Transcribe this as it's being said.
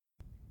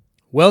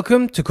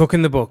Welcome to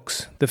Cooking the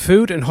Books, the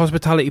food and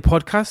hospitality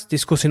podcast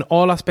discussing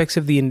all aspects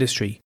of the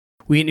industry.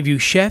 We interview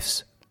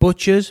chefs,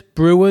 butchers,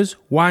 brewers,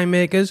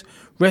 winemakers,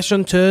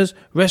 restaurateurs,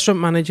 restaurant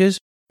managers,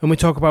 and we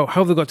talk about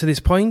how they got to this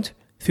point,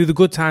 through the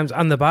good times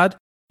and the bad,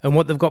 and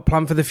what they've got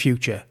planned for the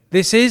future.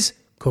 This is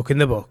Cooking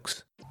the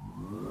Books.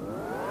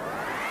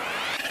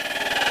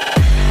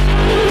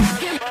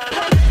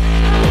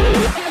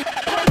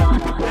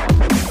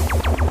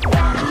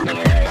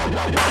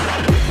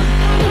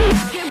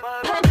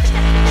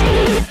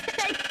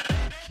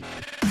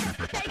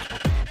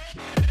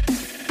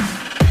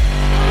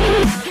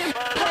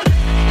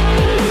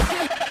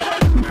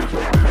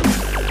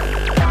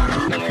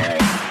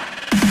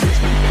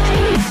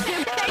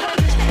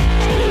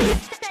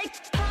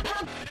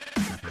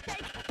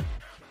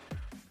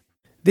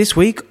 This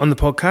week on the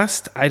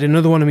podcast, I had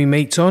another one of my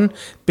mates on,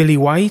 Billy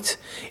White,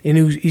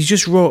 and he's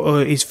just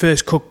wrote his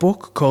first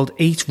cookbook called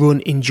Eat,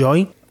 Run,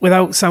 Enjoy.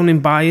 Without sounding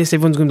biased,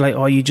 everyone's going to be like,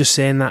 oh, you're just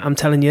saying that. I'm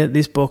telling you,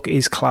 this book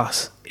is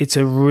class. It's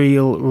a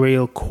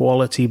real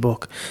quality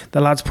book. The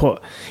lad's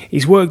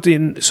he's worked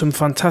in some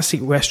fantastic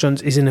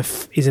restaurants, is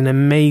an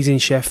amazing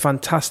chef,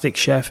 fantastic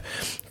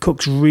chef,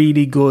 cooks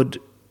really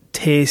good,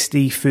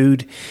 tasty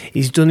food.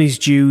 He's done his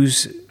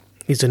dues.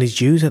 Is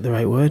that the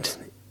right word?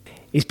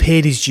 He's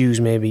paid his dues,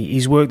 maybe.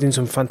 He's worked in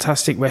some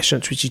fantastic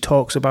restaurants, which he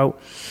talks about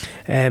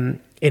in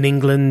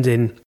England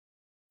and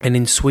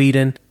in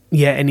Sweden.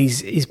 Yeah, and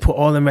he's put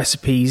all them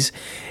recipes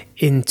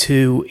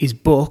into his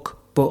book,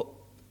 but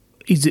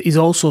he's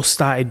also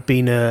started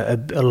being a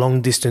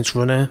long-distance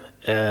runner,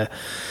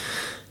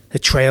 a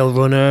trail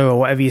runner, or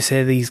whatever you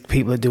say, these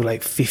people that do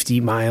like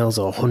 50 miles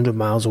or 100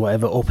 miles or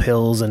whatever, up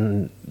hills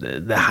and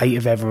the height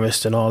of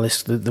Everest and all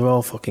this. They're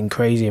all fucking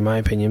crazy in my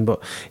opinion,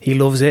 but he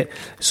loves it.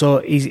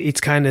 So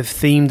it's kind of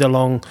themed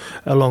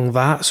along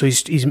that. So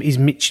he's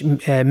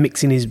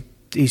mixing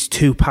his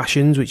two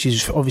passions, which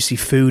is obviously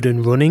food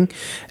and running.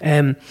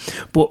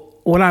 But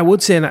what I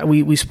would say, and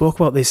we spoke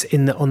about this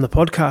on the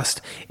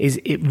podcast, is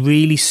it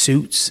really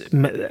suits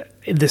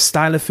the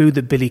style of food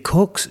that Billy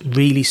cooks.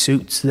 Really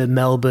suits the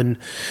Melbourne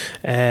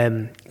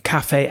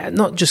cafe,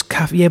 not just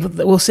cafe, yeah,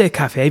 but we'll say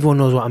cafe. Everyone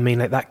knows what I mean,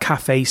 like that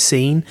cafe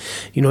scene.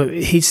 You know,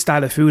 his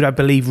style of food, I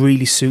believe,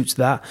 really suits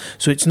that.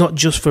 So it's not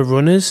just for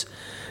runners.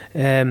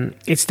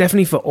 It's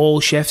definitely for all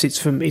chefs.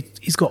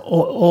 He's got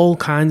all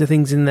kinds of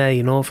things in there,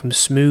 you know, from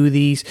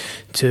smoothies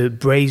to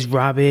braised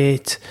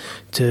rabbit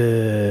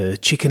to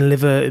chicken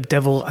liver,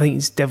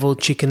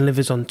 deviled chicken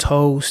livers on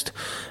toast,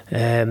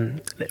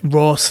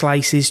 raw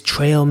slices,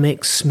 trail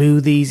mix,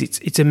 smoothies.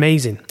 It's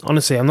amazing.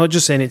 Honestly, I'm not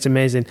just saying it's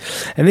amazing.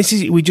 And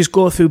we just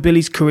go through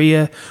Billy's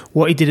career,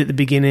 what he did at the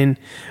beginning,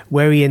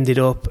 where he ended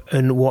up,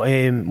 and what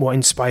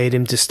inspired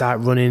him to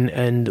start running,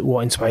 and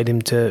what inspired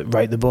him to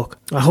write the book.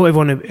 I hope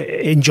everyone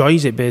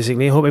enjoys it.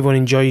 Basically, I hope everyone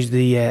enjoys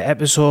the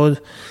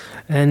episode.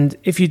 And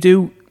if you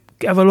do,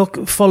 have a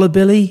look, follow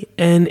Billy,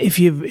 and if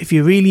you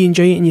really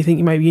enjoy it and you think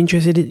you might be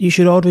interested, you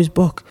should order his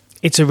book.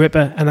 It's a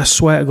ripper, and I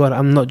swear to God,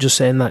 I'm not just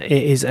saying that, it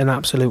is an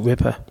absolute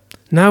ripper.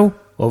 Now,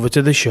 over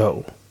to the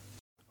show.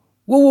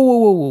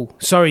 Whoa.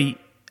 Sorry,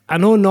 I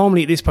know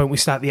normally at this point we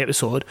start the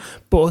episode,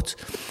 but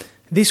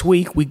this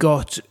week we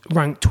got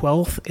ranked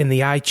 12th in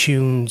the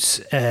iTunes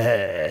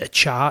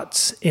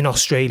charts in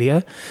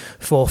Australia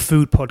for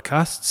food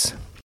podcasts.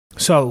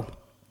 So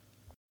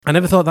I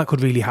never thought that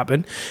could really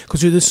happen, because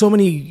there's so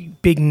many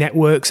big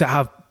networks that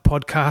have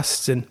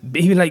podcasts, and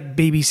even like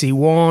BBC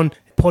One,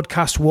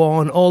 Podcast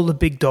One, all the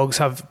big dogs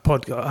have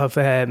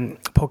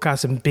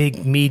podcasts, and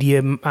big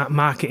media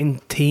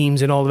marketing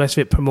teams and all the rest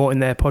of it promoting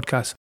their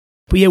podcasts.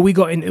 But yeah, we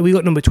got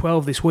number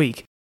 12 this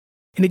week.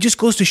 And it just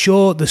goes to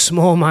show the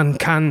small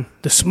man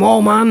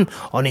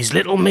on his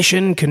little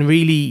mission can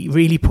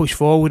really push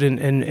forward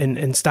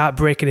and start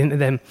breaking into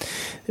them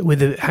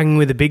hanging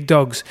with the big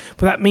dogs.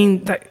 But that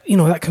means that, you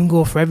know, that can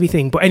go for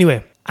everything. But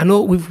anyway, I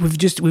know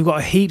we've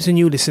got heaps of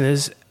new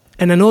listeners,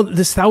 and I know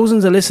there's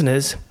thousands of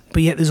listeners,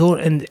 but yet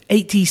and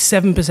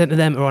 87% of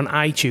them are on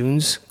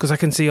iTunes, because I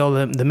can see all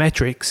the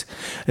metrics,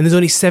 and there's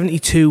only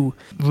 72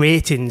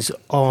 ratings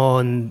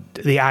on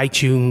the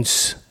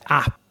iTunes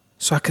app.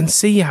 So I can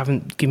see you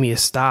haven't given me a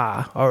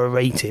star or a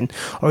rating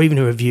or even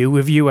a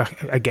review.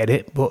 I get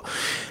it, but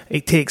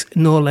it takes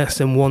no less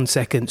than 1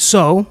 second.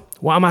 So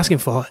what I'm asking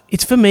for,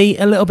 it's for me,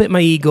 a little bit my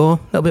ego, a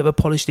little bit of a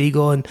polished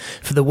ego, and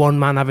for the one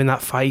man having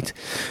that fight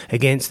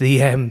against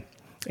the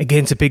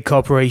big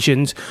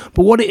corporations.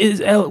 But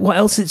what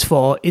else it's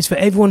for is for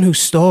everyone whose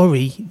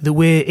story that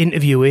we're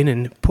interviewing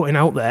and putting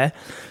out there.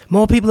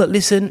 More people that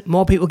listen,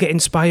 more people get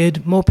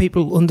inspired, more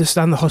people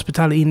understand the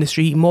hospitality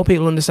industry, more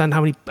people understand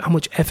how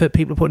much effort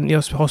people put in the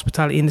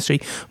hospitality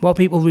industry, more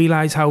people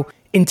realise how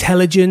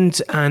intelligent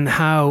and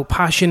how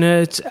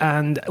passionate,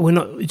 and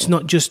it's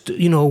not just,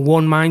 you know,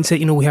 one mindset.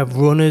 You know, we have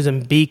runners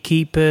and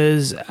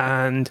beekeepers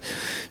and,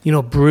 you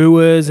know,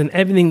 brewers and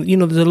everything. You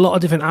know, there's a lot of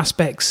different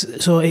aspects.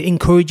 So it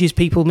encourages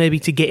people maybe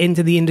to get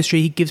into the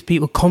industry. It gives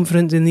people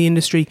confidence in the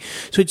industry.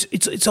 So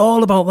it's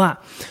all about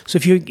that. So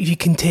if you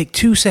can take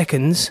 2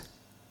 seconds,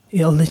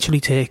 it'll literally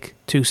take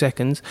 2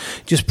 seconds.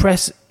 Just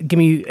give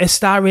me a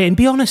star rating.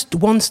 Be honest,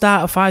 1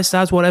 star or 5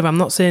 stars, whatever. I'm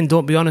not saying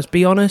don't be honest.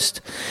 Be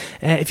honest.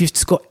 If you've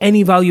got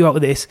any value out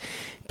of this,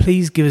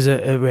 please give us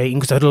a rating,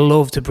 because I'd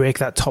love to break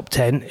that top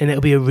 10, and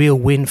it'll be a real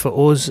win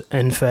for us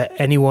and for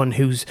anyone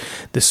who's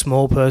the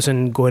small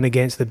person going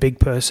against the big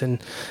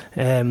person.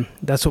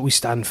 That's what we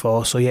stand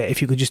for. So yeah,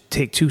 if you could just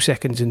take 2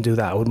 seconds and do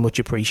that, I would much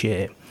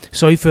appreciate it.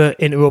 Sorry for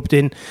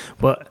interrupting,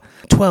 but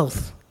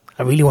 12th,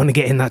 I really want to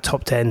get in that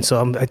top 10.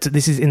 So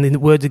this is, in the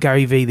words of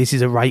Gary Vee, this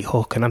is a right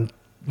hook, and I'm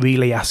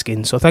really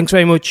asking. So thanks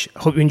very much.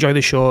 Hope you enjoy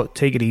the show.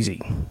 Take it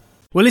easy.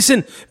 Well,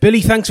 listen, Billy,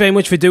 thanks very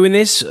much for doing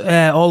this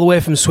all the way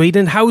from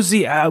Sweden. How's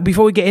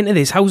before we get into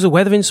this, how's the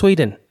weather in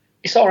Sweden?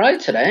 It's all right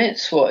today.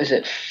 It's,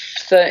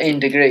 13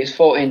 degrees,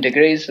 14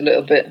 degrees, a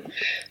little bit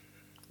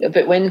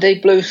windy,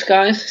 blue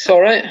skies. It's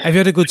all right. Have you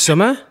had a good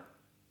summer?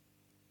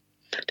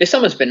 This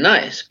summer's been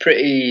nice.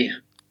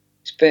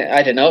 It's been,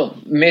 I don't know,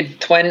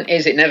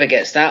 mid-20s. It never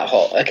gets that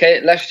hot.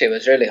 Okay, last year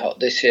was really hot.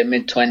 This year,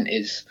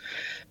 mid-20s,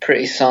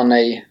 pretty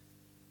sunny.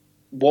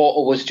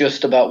 Water was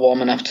just about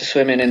warm enough to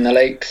swim in the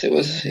lakes. It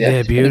was,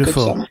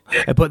 beautiful.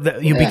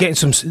 But you'll be getting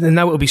some,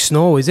 now it'll be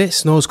snow, is it?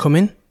 Snow's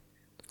coming?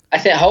 I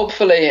think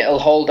hopefully it'll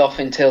hold off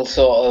until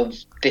sort of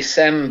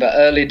December,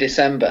 early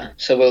December.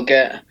 So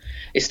the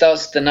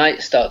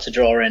night starts to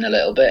draw in a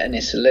little bit, and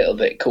it's a little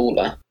bit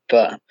cooler.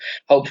 But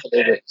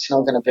hopefully it's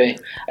not going to be...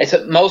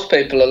 most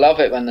people will love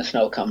it when the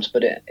snow comes,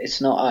 but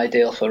it's not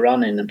ideal for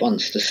running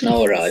once the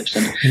snow arrives.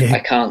 And I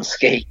can't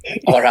ski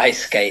or ice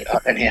skate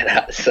or any of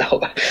that.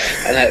 So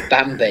I like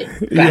Bambi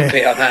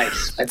on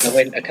ice when the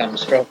winter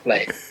comes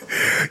properly.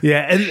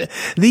 Yeah, and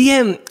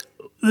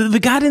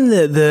regarding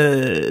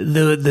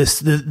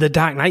the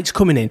dark nights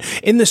coming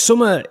in the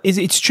summer,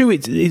 it's true.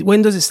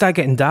 When does it start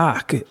getting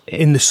dark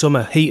in the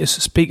summer?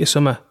 Speak of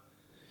summer.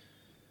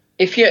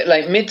 If you're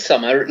like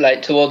midsummer,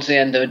 like towards the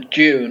end of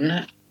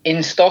June,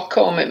 in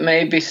Stockholm, it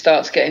maybe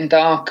starts getting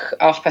dark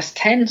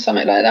 10:30,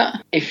 something like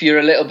that. If you're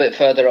a little bit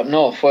further up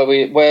north,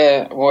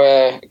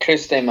 where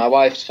Christy, my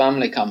wife's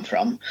family, come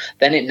from,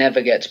 then it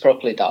never gets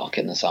properly dark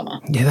in the summer.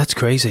 Yeah, that's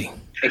crazy.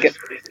 It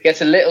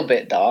gets a little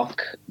bit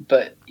dark,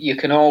 but you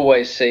can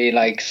always see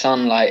like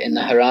sunlight in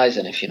the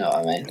horizon, if you know what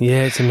I mean.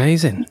 Yeah, it's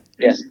amazing.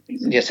 Yes.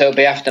 Yeah, so it'll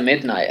be after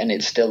midnight and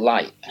it's still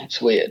light.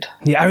 It's weird.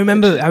 Yeah, I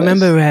remember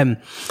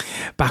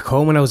back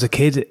home when I was a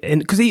kid,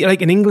 because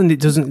like in England it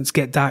doesn't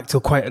get dark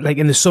till quite, like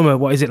in the summer,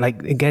 what is it,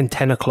 like again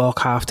 10 o'clock,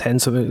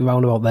 10:30, something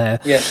around about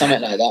there. Yeah,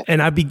 something like that.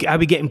 And I'd be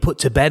getting put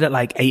to bed at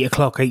like 8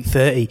 o'clock,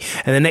 8:30,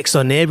 and the next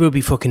door neighbour would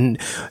be fucking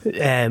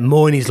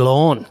mowing his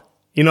lawn.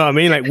 You know what I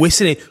mean? Like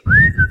whistling.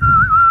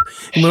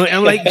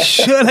 I'm like,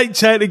 sure, like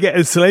trying to get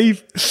asleep.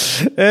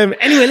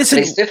 Anyway, listen.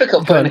 It's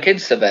difficult putting the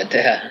kids to bed,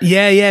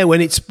 yeah. Yeah,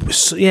 when it's,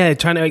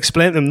 trying to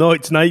explain to them, no,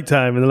 it's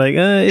nighttime. And they're like,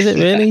 is it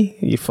really?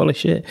 You're full of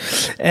shit.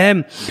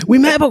 We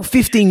met about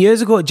 15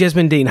 years ago at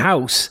Jesmond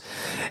House.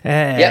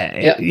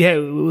 Yeah,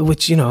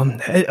 which,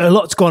 a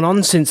lot's gone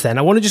on since then.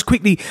 I want to just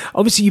quickly,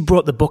 obviously you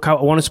brought the book out.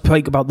 I want to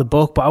speak about the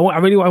book, but I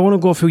want to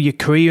go through your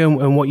career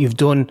and what you've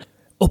done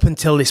up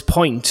until this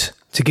point,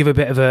 to give a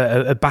bit of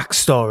a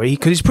backstory,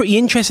 because it's pretty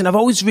interesting. I've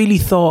always really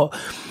thought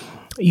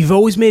you've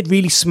always made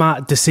really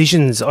smart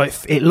decisions. Or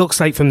it looks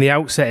like from the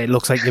outset, it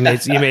looks like you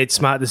made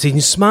smart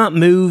decisions, smart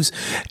moves,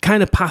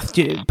 kind of pathed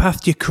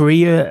your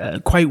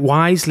career quite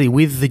wisely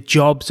with the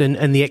jobs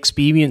and the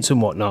experience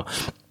and whatnot.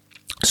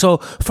 So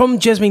from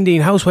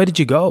Jesmond House, where did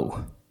you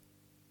go?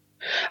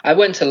 I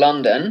went to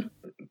London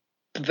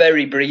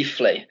very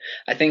briefly.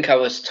 I think I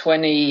was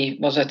 20,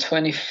 was I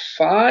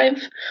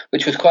 25?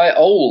 Which was quite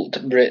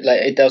old.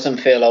 Like, it doesn't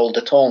feel old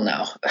at all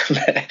now.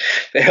 It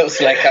feels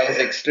like I was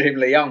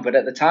extremely young. But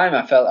at the time,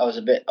 I felt I was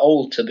a bit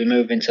old to be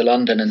moving to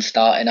London and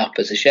starting up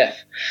as a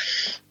chef.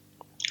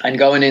 And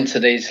going into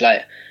these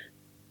like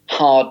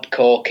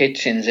hardcore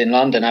kitchens in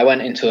London, I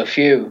went into a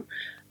few,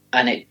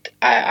 and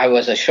I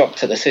was a shock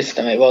to the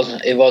system. It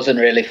wasn't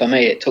really for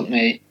me. It took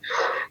me,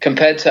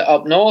 compared to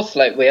up north,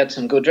 like we had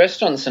some good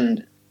restaurants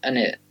and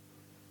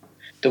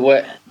the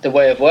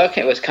way of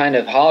working, it was kind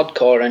of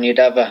hardcore, and you'd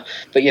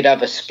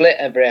have a split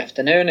every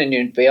afternoon, and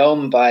you'd be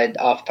home by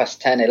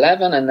 10:30,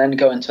 11, and then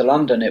going to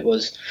London, it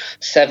was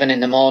 7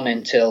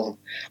 a.m. till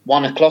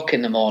 1 o'clock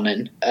in the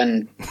morning,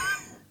 and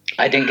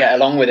I didn't get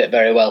along with it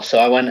very well. So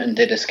I went and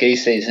did a ski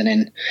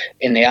season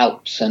in the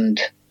Alps and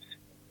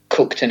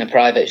cooked in a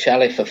private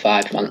chalet for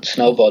 5 months,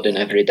 snowboarding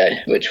every day,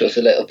 which was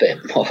a little bit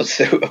more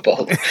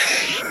suitable.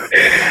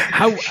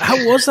 How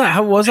was that?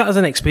 How was that as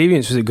an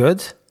experience? Was it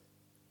good?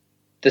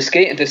 The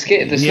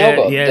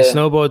snowboard. Yeah,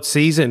 snowboard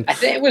season. I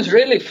think it was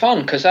really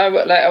fun because I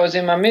was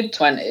in my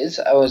mid-20s.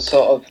 I was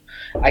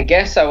I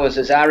guess I was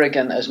as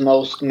arrogant as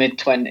most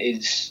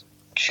mid-20s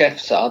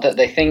chefs are, that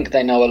they think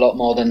they know a lot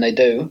more than they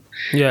do.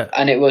 Yeah.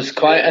 And it was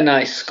quite a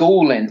nice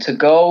schooling to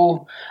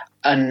go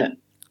and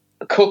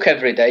cook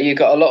every day. You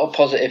got a lot of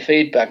positive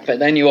feedback, but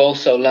then you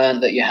also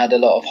learned that you had a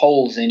lot of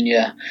holes in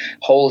your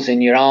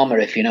armor,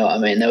 if you know what I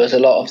mean. There was a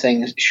lot of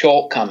things,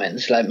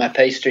 shortcomings, like my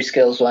pastry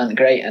skills weren't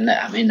great, and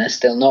they're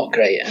still not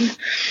great. And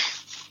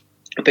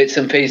bits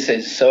and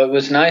pieces. So it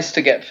was nice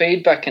to get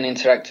feedback and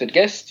interact with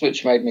guests,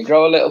 which made me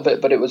grow a little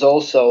bit, but it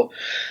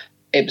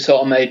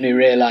sort of made me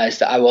realise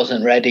that I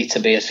wasn't ready to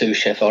be a sous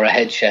chef or a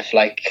head chef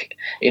like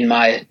in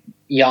my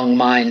young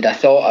mind I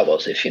thought I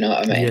was, if you know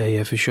what I mean.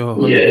 Yeah, for sure,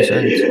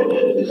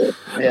 100%.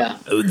 Yeah.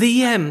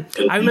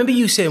 I remember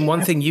you saying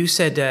one thing. You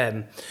said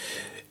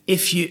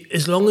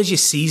as long as your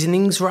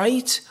seasoning's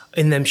right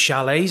in them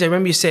chalets. I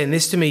remember you saying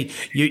this to me.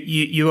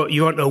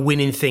 You're on a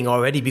winning thing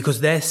already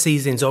because their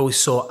seasoning's always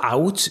so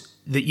out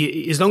that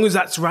as long as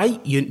that's right,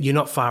 you're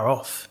not far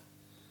off.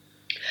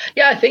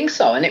 Yeah, I think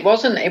so. And it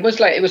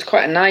was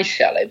quite a nice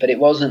chalet, but it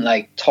wasn't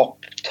like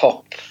top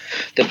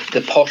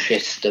the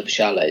poshest of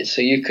chalets.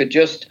 So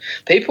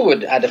people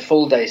would add a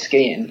full day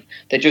skiing.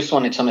 They just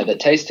wanted something that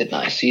tasted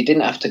nice. So you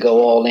didn't have to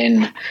go all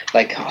in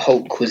like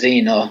haute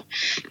cuisine or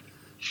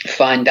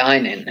fine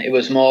dining. It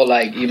was more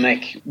like you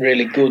make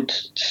really good,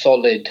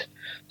 solid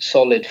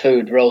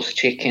food, roast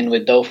chicken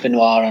with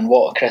dauphinoise and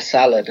watercress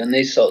salad and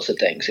these sorts of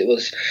things.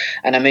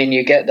 And I mean,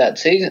 you get that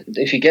season,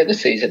 if you get the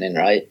seasoning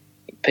right,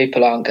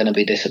 people aren't going to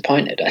be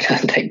disappointed, I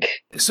don't think.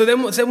 So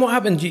then what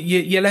happened?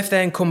 You left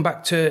there and come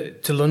back to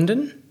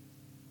London?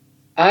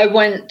 I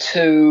was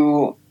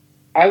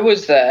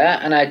there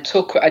and I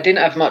didn't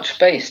have much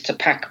space to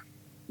pack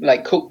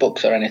like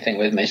cookbooks or anything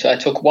with me. So I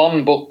took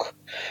one book,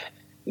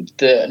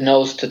 The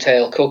Nose to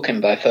Tail Cooking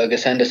by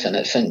Fergus Henderson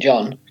at St.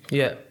 John.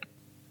 Yeah.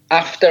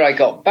 After I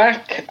got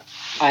back,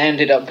 I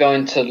ended up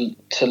going to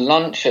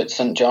lunch at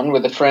St. John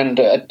with a friend,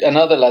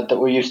 another lad that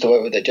we used to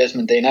work with at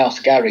Jesmond Dean House,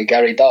 Gary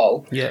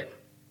Dahl. Yeah.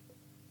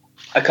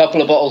 A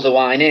couple of bottles of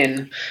wine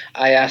in,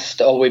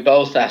 we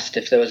both asked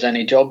if there was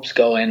any jobs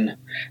going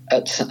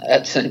at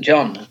St.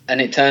 John, and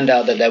it turned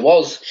out that there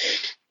was.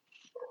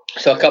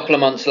 So a couple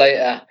of months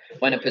later,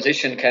 when a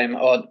position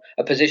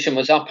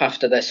was up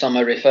after their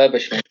summer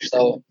refurbishment,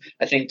 so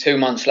I think 2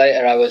 months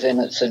later I was in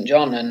at St.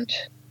 John, and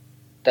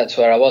that's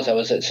where I was. I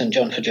was at St.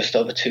 John for just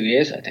over 2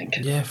 years, I think.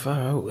 Yeah,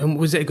 far out. And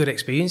was it a good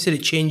experience? Did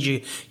it change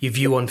your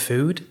view on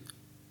food?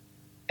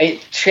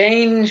 It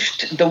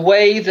changed the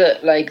way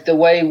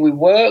we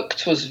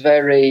worked was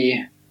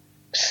very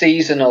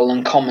seasonal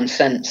and common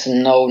sense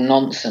and no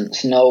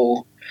nonsense,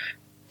 no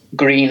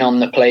green on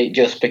the plate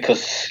just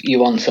because you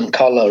want some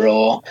colour,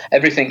 or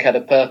everything had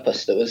a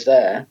purpose that was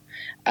there.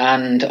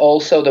 And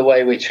also the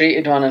way we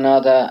treated one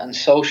another and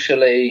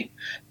socially,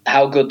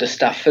 how good the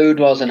staff food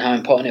was and how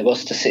important it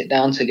was to sit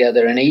down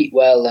together and eat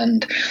well.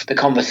 And the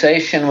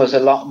conversation was a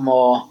lot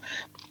more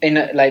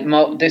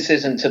this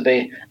isn't to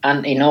be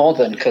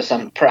anti-northern because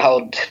I'm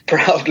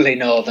proudly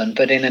northern,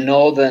 but in a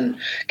northern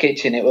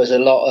kitchen it was a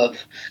lot of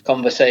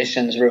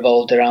conversations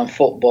revolved around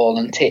football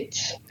and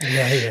tits.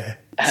 Yeah.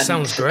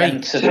 Sounds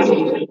great.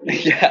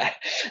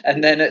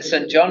 And then at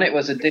St. John it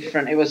was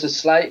a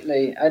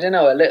slightly, I don't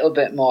know, a little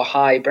bit more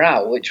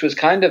highbrow, which was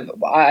kind of,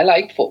 I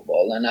like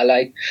football and I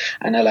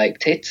like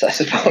tits, I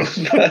suppose.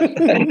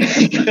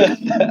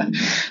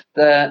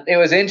 It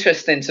was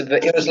interesting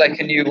it was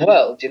like a new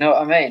world, you know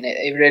what I mean?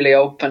 It really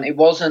opened. It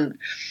wasn't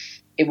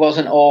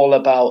all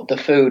about the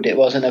food. It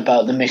wasn't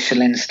about the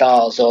Michelin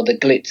stars or the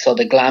glitz or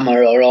the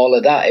glamour or all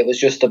of that. It was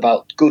just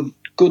about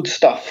good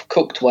stuff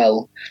cooked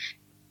well.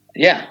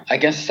 Yeah, I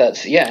guess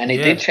and it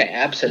did change,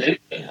 absolutely.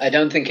 I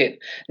don't think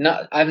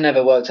I've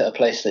never worked at a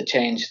place that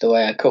changed the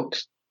way I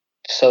cooked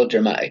so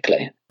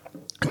dramatically.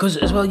 Because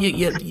as well,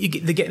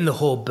 they're getting the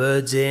whole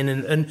birds in,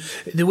 and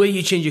the way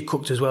you change your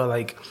cooked as well,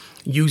 like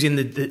using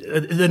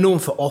they're known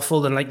for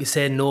offal, and like you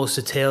said, nose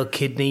to tail,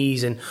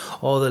 kidneys, and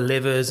all the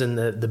livers, and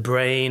the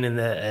brain, and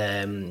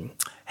the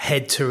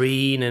head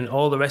terrine, and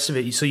all the rest of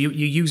it. So you're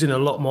using a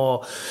lot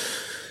more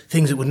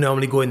things that would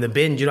normally go in the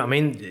bin, do you know what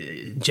I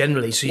mean?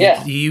 Generally. So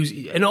you use,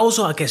 and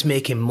also I guess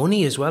making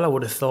money as well. I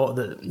would have thought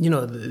that, you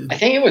know. I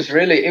think it was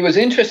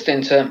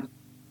interesting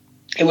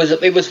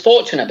it was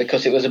fortunate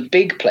because it was a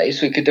big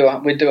place. We'd do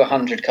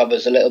 100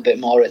 covers, a little bit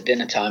more at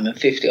dinner time and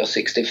 50 or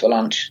 60 for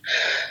lunch.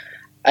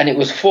 And it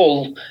was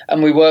full,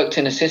 and we worked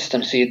in a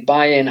system. So you'd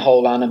buy in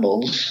whole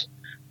animals,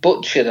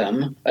 butcher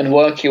them and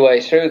work your way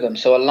through them.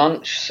 So a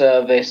lunch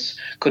service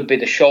could be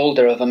the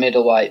shoulder of a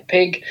middle white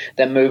pig,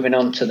 then moving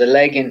on to the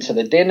leg into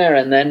the dinner,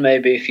 and then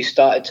maybe if you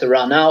started to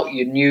run out,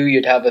 you knew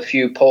you'd have a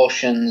few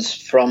portions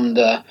from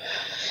the,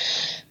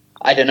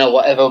 I don't know,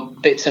 whatever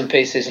bits and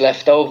pieces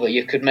left over.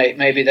 You could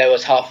maybe there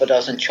was half a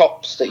dozen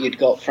chops that you'd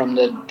got from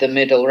the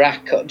middle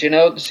rack, do you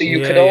know? So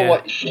you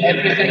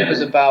everything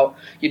was about,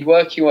 you'd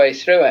work your way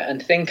through it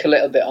and think a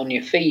little bit on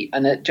your feet,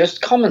 and it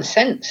just common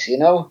sense, you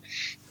know?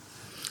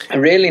 A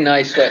really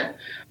nice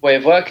way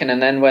of working.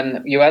 And then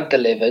when you had the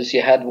livers,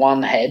 you had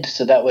one head,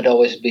 so that would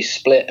always be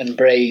split and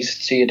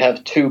braised. So you'd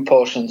have 2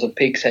 portions of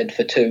pig's head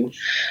for 2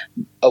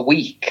 a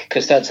week,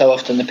 because that's how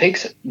often the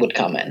pigs would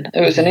come in.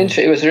 It was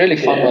it was a really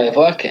fun way of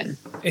working.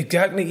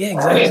 Exactly.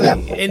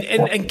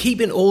 And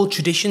keeping old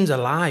traditions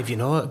alive, you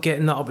know,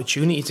 getting that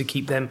opportunity to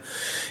keep the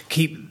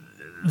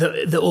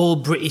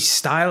old British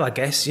style, I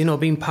guess, you know,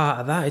 being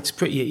part of that. It's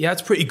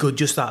pretty good,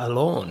 just that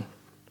alone.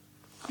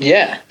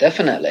 Yeah,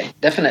 definitely.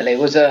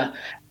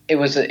 It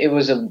it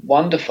was a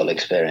wonderful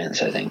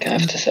experience, I think, I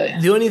have to say.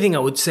 The only thing I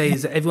would say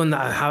is that everyone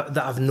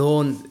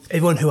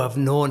everyone who I've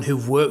known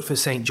who've worked for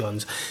St.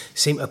 John's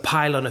seem to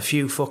pile on a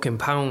few fucking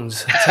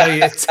pounds.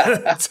 I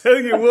tell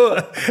you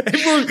what,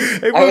 everyone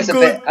I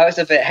was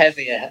a bit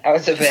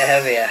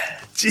heavier.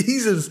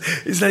 Jesus,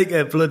 it's like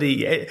a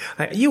bloody.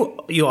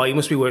 You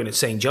must be working at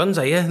St. John's,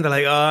 are you? And they're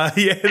like,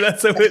 yeah,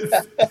 that's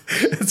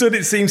what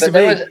it seems to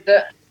be.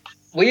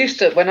 We used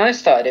to, when I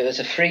started, it was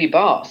a free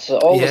bar, so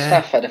all the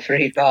staff had a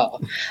free bar,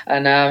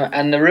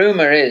 and the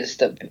rumor is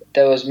that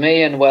there was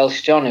me and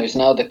Welsh John, who's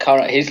now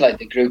he's like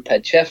the group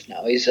head chef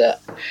now. He's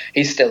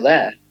still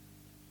there.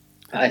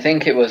 I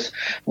think it was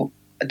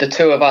the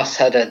two of us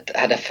had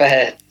a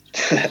fair.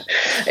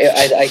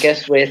 I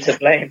guess we're to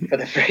blame for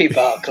the free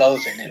bar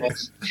closing.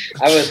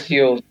 I was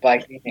fueled by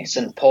Guinness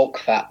and pork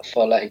fat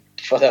for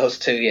those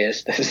 2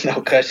 years. There's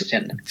no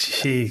question.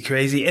 Gee,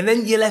 crazy! And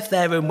then you left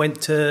there and went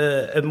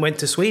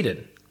to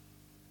Sweden.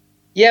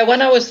 Yeah,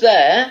 when I was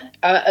there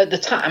at the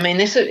time, I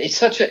mean,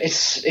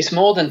 it's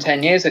more than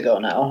 10 years ago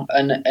now,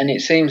 and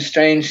it seems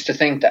strange to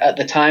think that at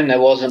the time there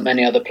wasn't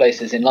many other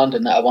places in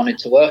London that I wanted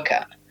to work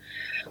at,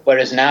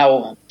 whereas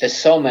now there's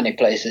so many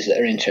places that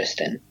are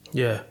interesting.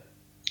 Yeah.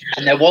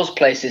 And there was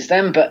places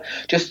then, but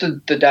just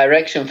the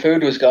direction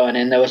food was going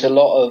in, there was a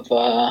lot of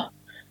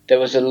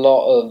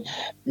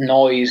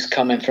noise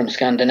coming from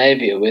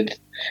Scandinavia with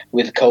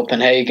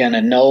Copenhagen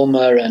and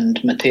Noma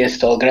and Matthias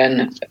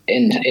Dahlgren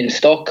in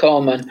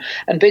Stockholm and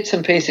bits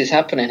and pieces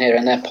happening here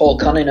and there. Paul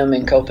Cunningham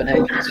in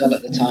Copenhagen as well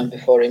at the time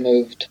before he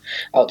moved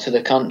out to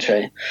the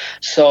country.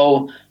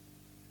 So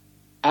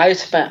I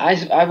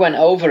went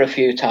over a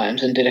few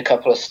times and did a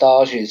couple of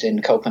stages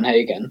in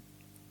Copenhagen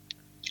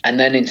and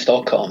then in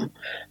Stockholm.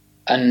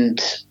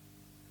 And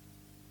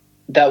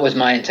that was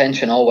my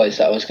intention always,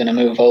 that I was going to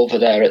move over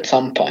there at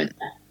some point.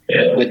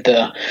 Yeah. With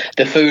the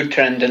food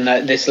trend and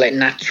this like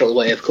natural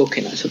way of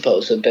cooking, I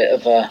suppose,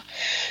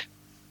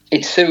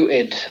 it's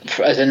suited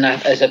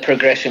as a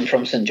progression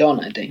from St. John,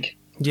 I think.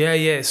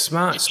 Yeah,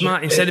 smart.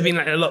 Instead of being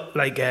like a lot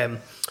like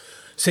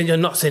St.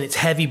 John, not saying it's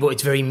heavy, but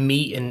it's very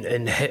meat and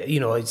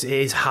it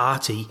is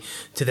hearty.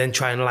 To then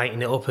try and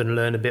lighten it up and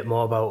learn a bit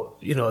more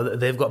about,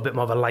 they've got a bit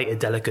more of a lighter,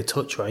 delicate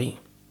touch, right?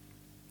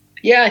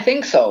 Yeah, I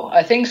think so,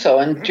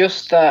 and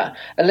just a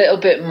little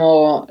bit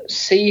more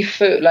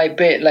seafood, like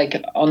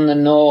on the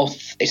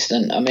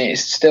northeastern. I mean,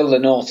 it's still the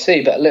North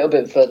Sea, but a little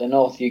bit further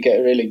north, you get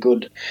really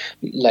good,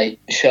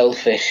 like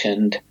shellfish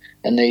and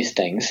these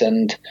things.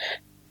 And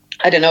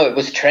I don't know, it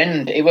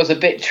was a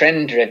bit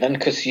trend driven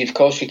because of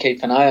course you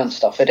keep an eye on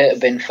stuff. If it had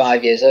been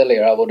 5 years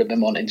earlier, I would have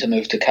been wanting to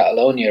move to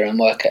Catalonia and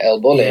work at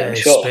El Bulli, I'm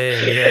sure.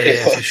 Yeah,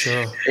 for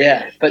sure.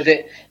 Yeah, but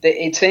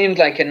it seemed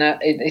like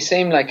it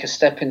seemed like a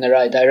step in the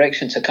right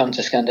direction to come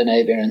to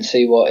Scandinavia and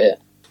see what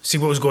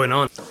was going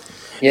on.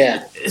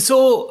 Yeah.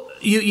 So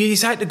you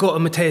decided to go to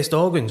Matthias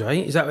Dahlgren's,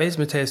 right? Is that what it is,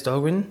 Matthias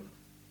Dahlgren?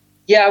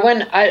 Yeah,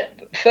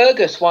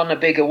 Fergus won a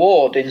big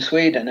award in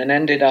Sweden and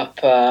ended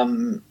up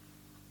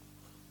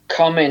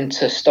coming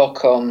to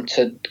Stockholm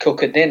to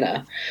cook a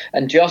dinner,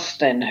 and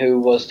Justin, who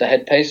was the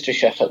head pastry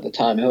chef at the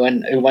time, who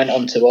went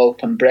on to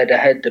open Bread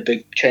Ahead, the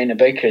big chain of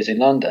bakeries in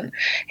London,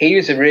 he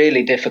was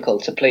really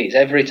difficult to please.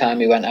 Every time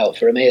he went out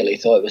for a meal, he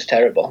thought it was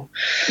terrible.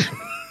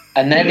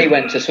 And then he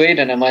went to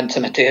Sweden and went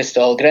to Matthias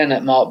Dahlgren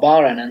at Mark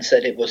Baren and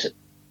said it was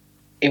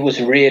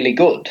really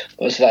good.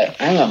 I was like,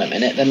 hang on a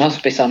minute, there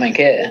must be something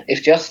here.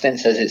 If Justin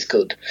says it's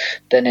good,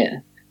 then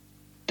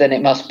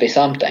it must be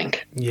something.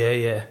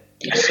 Yeah.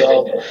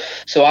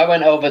 So I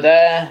went over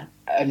there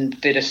and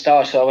did a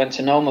stage. So I went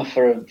to Noma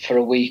for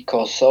a week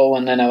or so,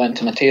 and then I went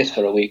to Matthias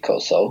for a week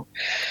or so.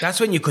 That's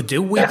when you could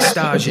do week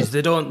stages.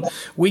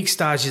 Week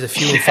stages are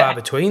few and far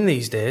between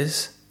these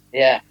days.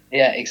 Yeah,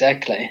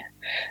 exactly.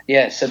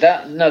 Yeah, so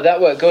that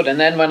worked good. And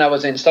then when I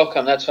was in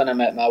Stockholm, that's when I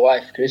met my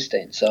wife,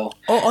 Christine. So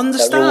on the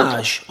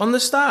stage? On the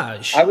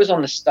stage? I was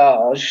on the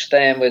stage,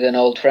 staying with an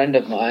old friend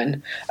of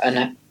mine,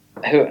 and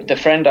the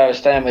friend I was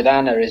staying with,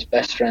 Anna, is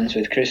best friends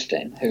with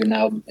Christine, who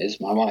now is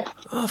my wife.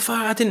 Oh, fuck,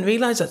 I didn't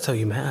realise that's how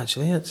you met,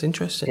 actually. That's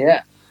interesting.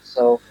 Yeah,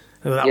 so...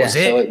 Well, that was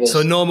it.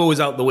 So Noma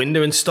was out the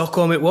window and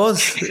Stockholm it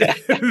was.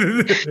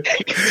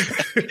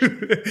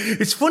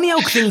 It's funny how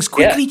things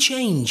quickly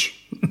change.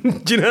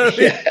 Do you know what I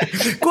mean?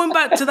 Yeah. Going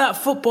back to that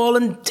football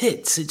and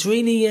tits, it's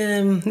really...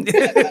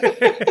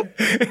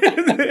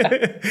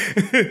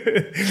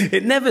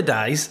 it never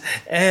dies.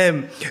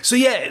 So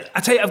yeah,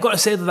 I tell you, I've got to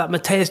say that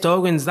Matthias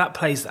Dahlgren's, that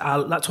place,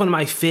 that's one of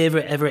my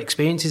favourite ever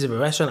experiences of a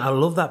restaurant. I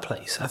love that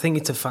place. I think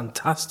it's a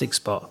fantastic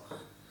spot.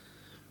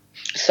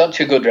 Such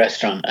a good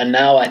restaurant, and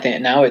now I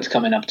think it's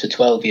coming up to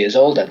 12 years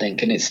old, I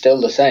think, and it's still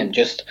the same.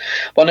 Just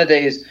one of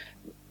these,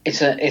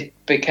 it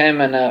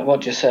became an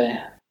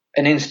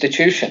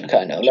institution,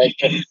 kind of like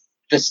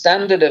the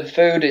standard of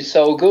food is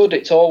so good.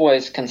 It's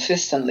always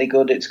consistently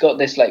good. It's got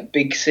this like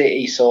big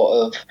city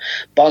sort of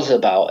buzz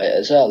about it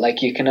as well.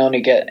 Like you can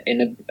only get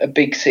in a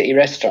big city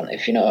restaurant,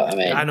 if you know what I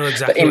mean. I know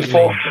exactly what you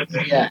mean.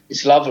 Yeah,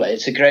 it's lovely.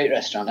 It's a great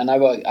restaurant, and I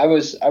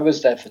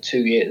was there for 2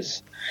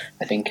 years,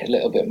 I think, a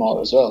little bit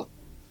more as well.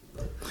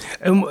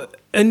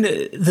 And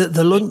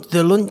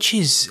the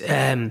lunches,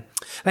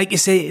 like you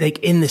say, like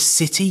in the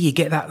city, you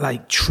get that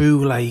like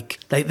true like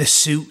the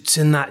suits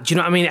and that. Do you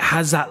know what I mean? It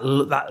has that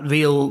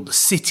real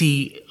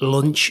city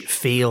lunch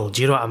feel.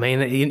 Do you know what I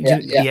mean?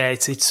 Yeah.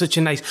 It's such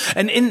a nice.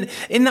 And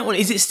in that one,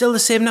 is it still the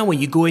same now? When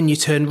you go in, you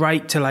turn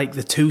right to like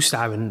the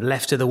 2-star and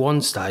left to the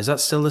 1-star. Is that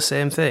still the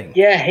same thing?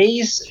 Yeah,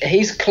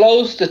 he's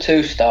closed the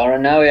 2-star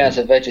and now he has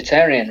a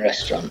vegetarian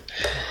restaurant.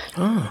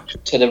 Oh.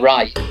 To the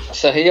right.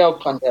 So he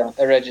opened a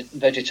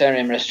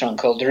vegetarian restaurant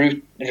called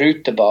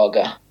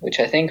Rutebaga, which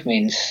I think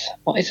means,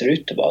 what is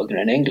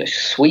Rutebaga in English?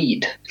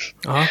 Swede.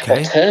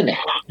 Okay. Or turnip.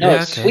 No,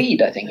 it's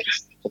Swede, I think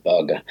it's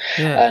Rutebaga.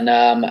 Yeah.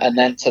 And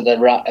then to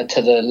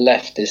the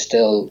left is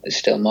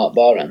still Mark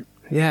Baron.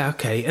 Yeah,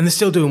 okay. And they're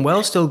still doing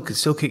well, still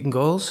kicking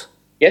goals?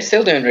 Yeah,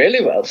 still doing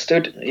really well.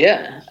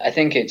 Yeah, I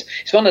think it's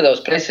one of those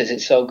places.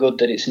 It's so good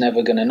that it's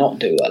never going to not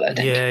do well, I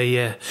think.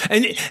 Yeah.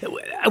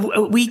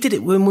 And we did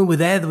it when we were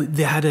there.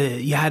 You had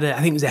a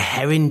I think it was a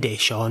herring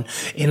dish on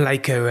in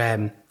like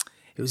it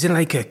was in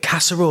like a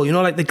casserole. You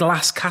know, like the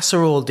glass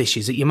casserole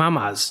dishes that your mum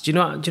has. Do you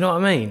know what I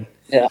mean?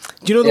 Yeah.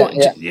 Do you know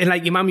and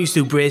like your mum used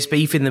to do braised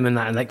beef in them and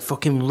that, and like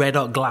fucking red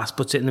hot glass,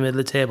 puts it in the middle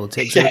of the table,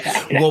 takes it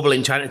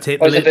wobbling, trying to take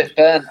the lid. It was a bit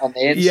burnt on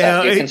the inside.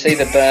 Yeah, you can see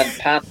the burnt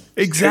pan.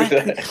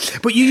 Exactly.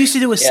 But you used to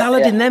do a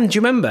salad in them. Do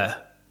you remember?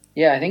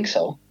 Yeah, I think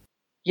so.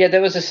 Yeah, there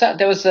was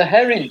a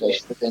herring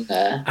dish that was in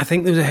there. I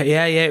think there was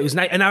it was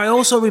nice. And I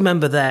also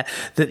remember there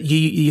that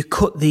you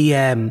cut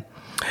the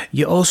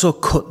you also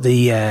cut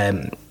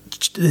the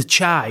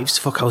chives.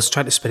 Fuck, I was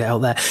trying to spit it out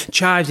there.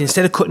 Chives,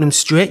 instead of cutting them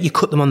straight, you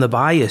cut them on the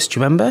bias. Do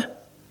you remember?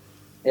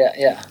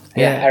 Yeah.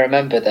 I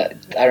remember that.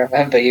 I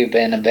remember you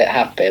being a bit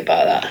happy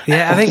about that.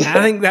 Yeah, I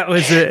think that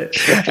was it.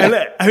 And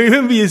I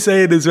remember you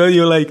saying as well,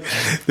 you were like,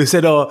 they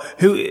said,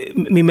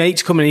 my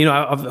mate's coming,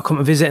 I've come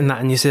to visit and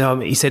that, and you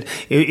said, he said,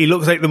 he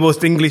looks like the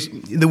most English.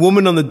 The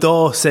woman on the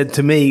door said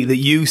to me that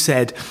you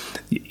said,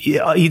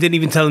 you didn't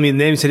even tell me the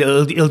name, you said,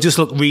 he'll just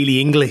look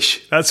really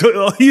English. That's what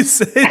all you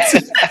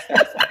said.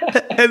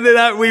 And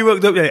then we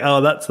walked up, like,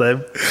 that's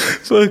them.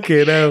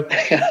 Fucking hell.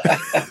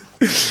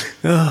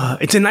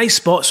 It's a nice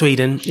spot,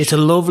 Sweden. It's a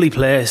lovely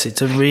place.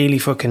 It's a really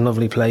fucking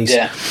lovely place.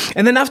 Yeah.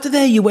 And then after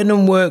there, you went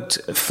and worked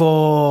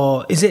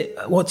for,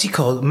 what's he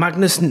called?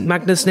 Magnus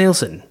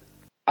Nielsen?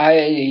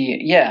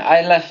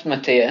 I left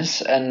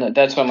Matthias, and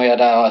that's when we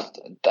had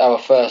our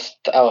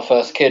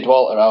first kid,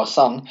 Walter, our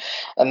son.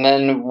 And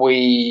then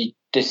we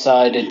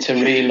decided to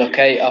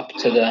relocate up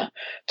to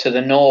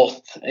the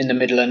north in the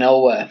middle of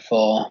nowhere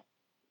for,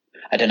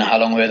 I don't know how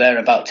long we were there,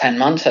 about 10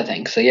 months, I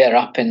think. So yeah,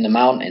 up in the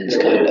mountains,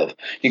 kind of.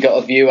 You got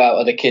a view out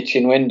of the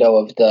kitchen window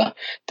of the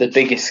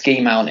biggest ski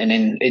mountain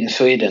in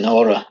Sweden,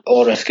 Åre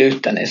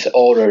Skuten.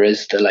 Åre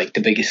is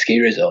the biggest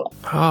ski resort.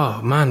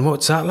 Oh man,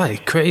 what's that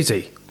like?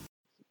 Crazy.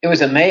 It was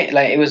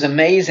it was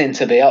amazing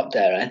to be up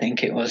there. I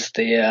think it was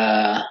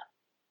the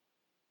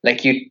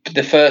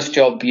first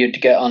job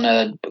you'd get on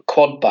a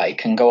quad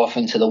bike and go off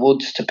into the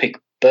woods to pick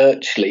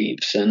birch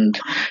leaves and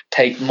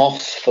take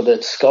moths for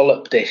the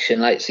scallop dish,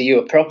 and so you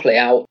were properly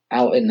out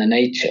in the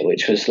nature,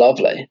 which was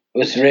lovely. It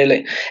was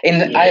really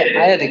I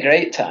had a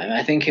great time.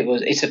 I think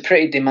it's a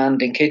pretty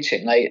demanding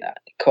kitchen.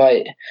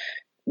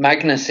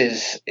 Magnus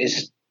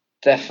is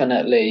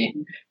definitely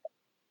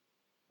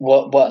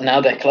what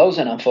now they're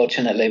closing,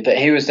 unfortunately, but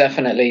he was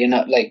definitely,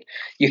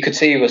 you could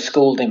see he was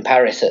schooled in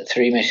Paris at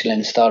 3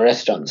 Michelin star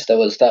restaurants. There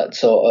was that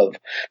sort of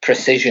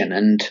precision,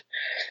 and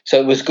so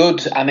it was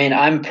good. I mean,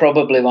 I'm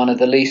probably one of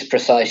the least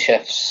precise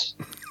chefs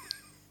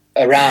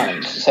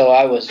around, so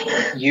I was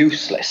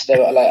useless.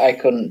 I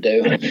couldn't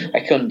do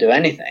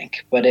anything,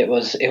 but it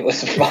was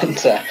fun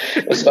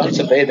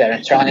to be there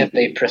and try and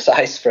be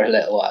precise for a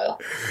little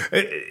while.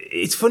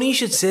 It's funny you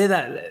should say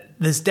that.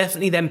 There's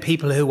definitely them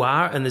people who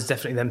are, and there's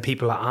definitely them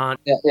people that aren't.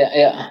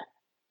 Yeah,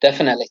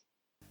 definitely.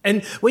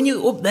 And when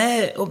you up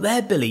there,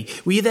 Billy,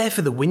 were you there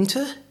for the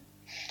winter?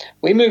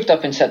 We moved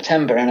up in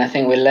September, and I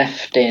think we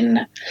left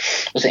in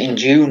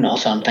June or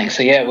something.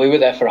 So yeah, we were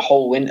there for a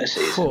whole winter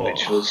season,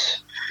 which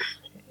was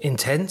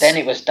intense. Then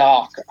it was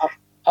dark.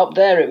 Up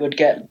there, it would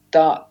get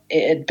dark.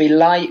 It'd be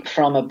light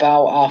from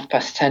about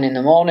 10:30 in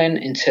the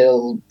morning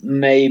until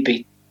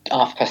maybe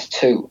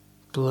 2:30.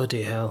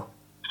 Bloody hell.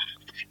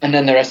 And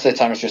then the rest of the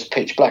time was just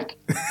pitch black.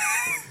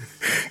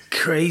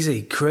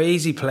 Crazy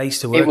place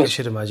to work, I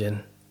should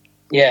imagine.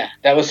 Yeah,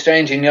 that was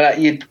strange. And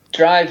you'd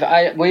drive.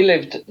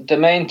 The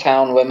main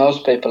town where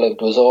most people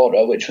lived was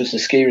Åre, which was the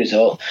ski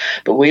resort.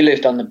 But we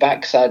lived on the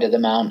backside of the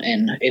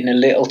mountain in a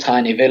little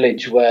tiny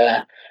village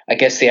where I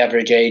guess the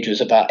average age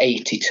was about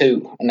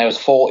 82. And there was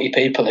 40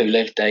 people who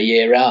lived there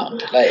year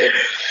round.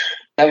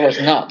 That was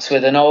nuts,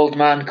 with an old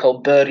man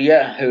called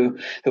Börje who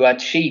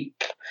had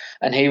sheep.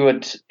 And he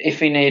would, if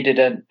he needed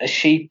a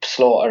sheep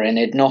slaughtering,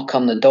 he'd knock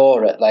on the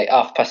door at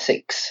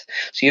 6:30.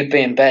 So you'd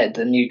be in bed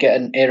and you'd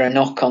hear a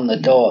knock on the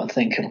door and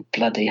think, oh,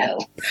 bloody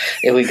hell,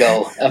 here we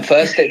go. And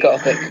first it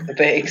got a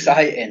bit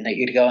exciting that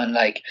you'd go and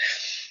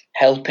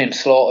help him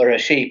slaughter a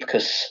sheep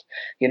because,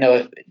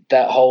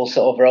 that whole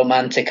sort of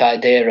romantic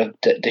idea of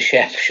the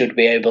chef should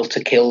be able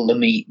to kill the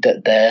meat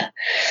that they're.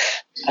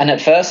 And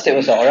at first it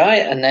was all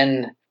right, and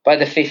then by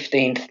the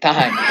 15th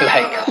time,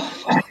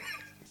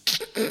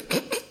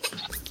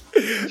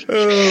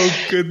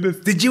 Oh goodness!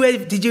 Did you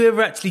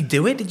ever actually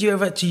do it? Did you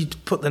ever actually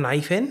put the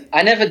knife in?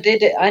 I never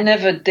did it.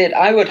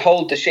 I would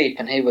hold the sheep,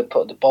 and he would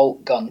put the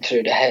bolt gun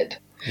through the head.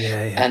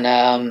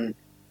 Yeah.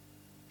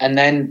 And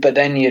then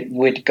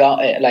we'd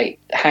gut it, like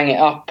hang it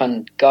up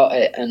and gut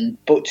it and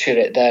butcher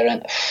it there,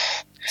 and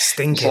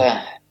stinking.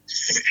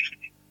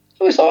 It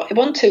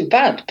wasn't too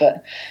bad,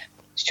 but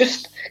it's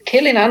just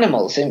killing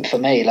animals isn't for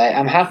me. Like,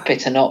 I'm happy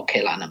to not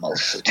kill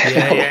animals.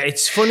 Yeah.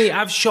 It's funny.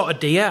 I've shot a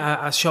deer.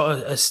 I shot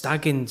a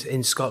stag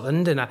in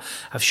Scotland, and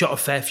I've shot a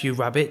fair few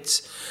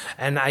rabbits.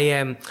 And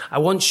I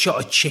once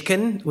shot a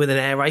chicken with an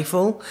air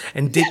rifle,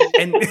 and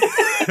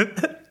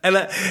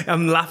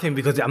I'm laughing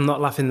because I'm not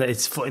laughing that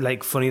it's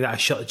funny that I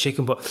shot a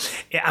chicken,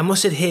 but I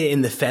must have hit it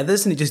in the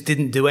feathers and it just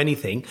didn't do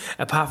anything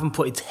apart from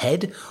put its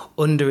head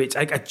under it.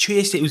 I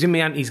chased it. It was in my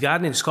auntie's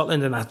garden in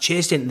Scotland, and I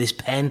chased it into this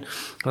pen,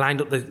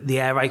 lined up the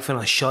air rifle,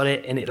 and I shot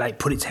it, and it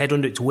put its head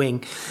under its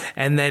wing,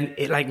 and then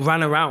it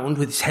ran around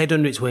with its head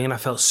under its wing, and I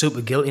felt super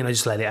guilty, and I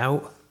just let it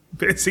out.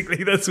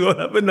 Basically, that's what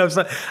happened. I was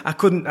like, I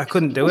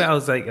couldn't do it. I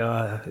was like,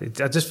 I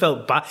just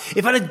felt bad.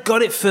 If I'd have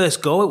got it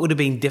first go, it would have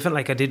been different,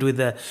 like I did with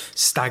the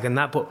stag and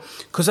that. But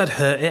because I'd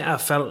hurt it, I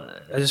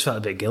just felt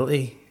a bit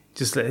guilty.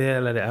 Just let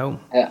it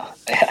out. Yeah.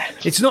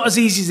 It's not as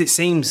easy as it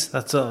seems.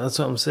 That's what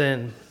I'm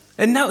saying.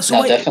 And now,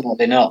 no,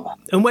 definitely not.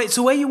 And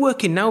so where are you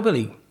working now,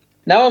 Billy?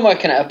 Now I'm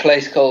working at a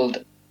place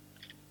called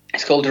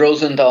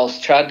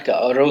Rosendal's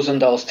Tradgård, or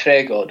Rosendal's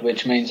Trädgård,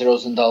 which means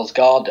Rosendal's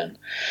Garden,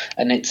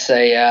 and it's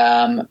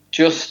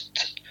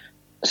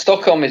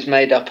Stockholm is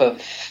made up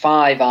of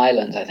 5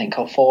 islands, I think,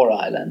 or 4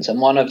 islands,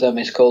 and one of them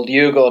is called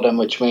Djurgården,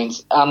 which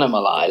means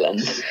Animal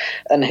Island,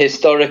 and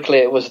historically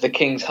it was the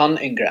king's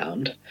hunting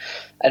ground.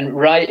 And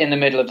right in the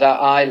middle of that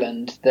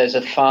island, there's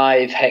a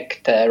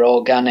 5-hectare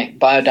organic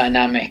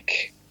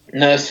biodynamic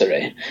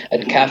nursery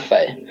and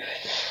cafe.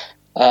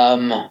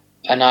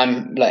 And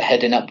I'm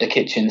heading up the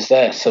kitchens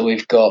there. So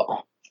we've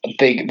got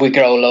we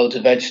grow loads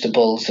of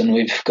vegetables, and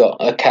we've got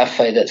a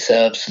cafe that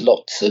serves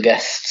lots of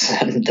guests.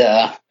 And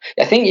I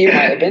think you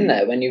might have been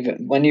there when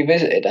you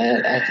visited.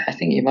 I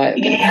think you might have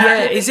been.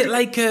 Yeah, is it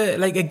like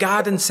a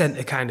garden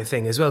centre kind of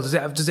thing as well?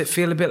 Does it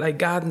feel a bit like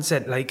garden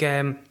centre?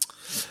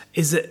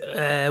 Is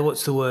it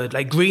what's the word?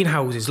 Like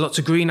greenhouses, lots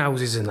of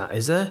greenhouses in that,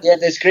 is there? Yeah,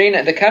 there's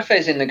the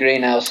cafe's in the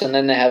greenhouse, and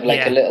then they have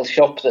a little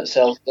shop that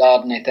sells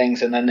gardening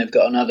things, and then they've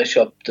got another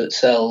shop that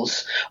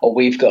sells, or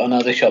we've got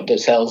another shop that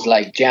sells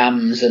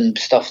jams and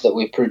stuff that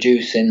we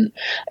produce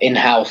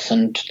in-house,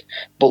 and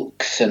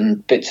books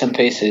and bits and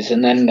pieces.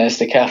 And then there's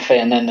the cafe,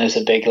 and then there's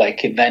a big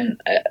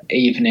event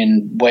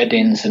evening,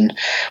 weddings, and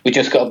we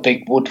just got a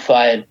big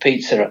wood-fired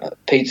pizza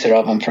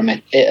oven from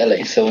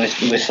Italy, so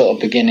we're sort of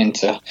beginning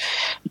to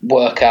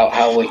work out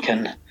how we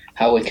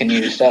can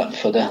use that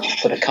for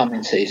the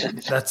coming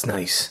season. That's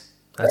nice.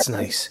 That's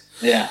nice.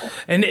 Yeah.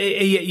 And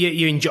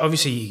you enjoy,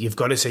 obviously you've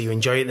got to say you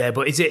enjoy it there,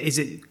 but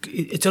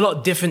it's a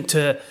lot different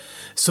to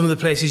some of the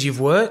places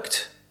you've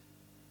worked?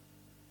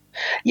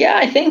 Yeah,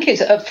 I think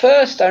it's at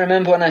first. I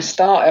remember when I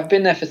started. I've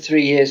been there for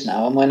 3 years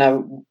now, and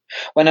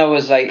when I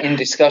was in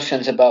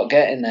discussions about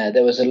getting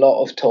there was a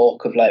lot of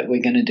talk of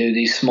we're going to do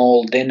these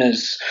small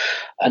dinners,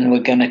 and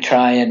we're going to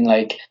try and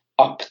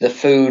up the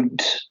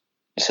food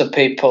so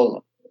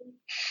people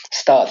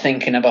start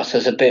thinking of us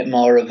as a bit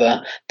more of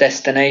a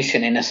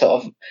destination in a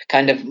sort of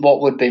kind of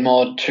what would be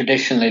more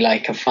traditionally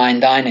a fine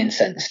dining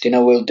sense.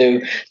 We'll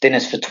do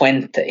dinners for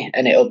 20,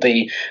 and it'll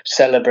be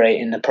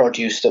celebrating the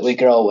produce that we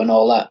grow and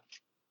all that.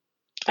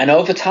 And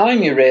over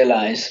time you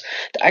realise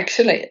that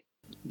actually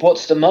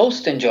what's the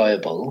most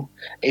enjoyable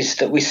is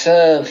that we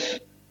serve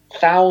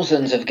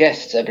thousands of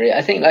guests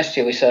I think last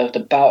year we served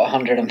about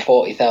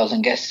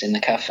 140,000 guests in the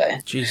cafe.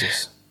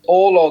 Jesus.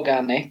 All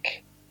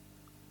organic,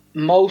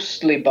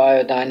 mostly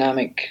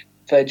biodynamic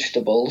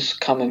vegetables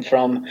coming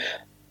from.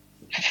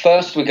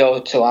 First, we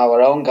go to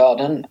our own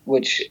garden,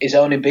 which is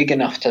only big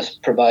enough to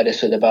provide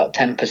us with about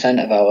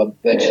 10% of our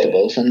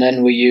vegetables, and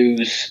then we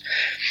use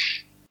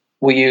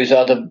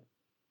other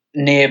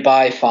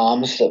nearby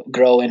farms that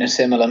grow in a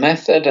similar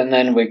method, and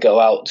then we go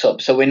out. So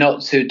we're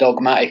not too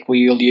dogmatic.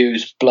 We'll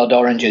use blood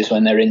oranges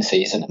when they're in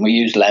season, and we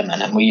use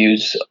lemon, and we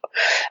use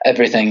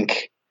everything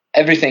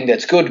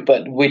that's good,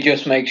 but we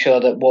just make sure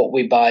that what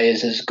we buy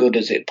is as good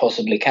as it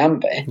possibly can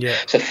be. Yeah.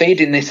 So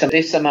feeding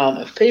this amount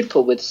of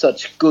people with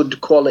such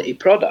good quality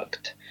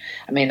product,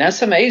 I mean,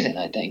 that's amazing.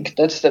 I think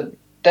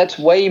that's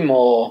way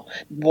more.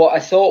 What I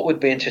thought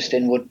would be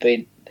interesting would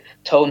be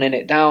toning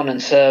it down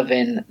and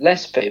serving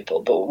less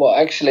people. But what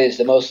actually is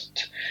the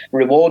most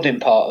rewarding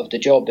part of the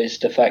job is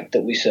the fact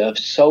that we serve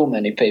so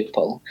many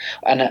people,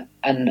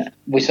 and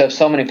we serve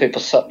so many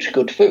people such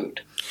good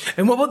food.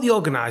 And what about the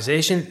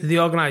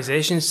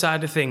organisation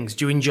side of things?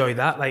 Do you enjoy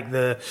that, like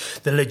the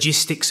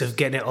logistics of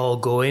getting it all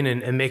going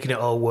and making it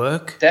all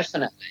work?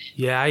 Definitely.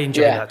 Yeah, I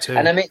enjoy that too.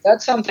 And I mean,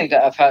 that's something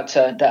that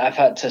I've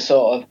had to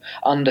sort of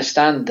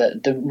understand,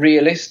 that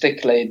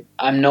realistically,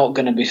 I'm not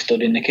going to be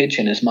stood in the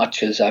kitchen as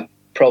much as I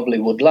probably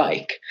would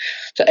like.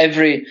 So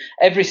every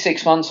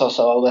 6 months or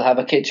so, we'll have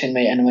a kitchen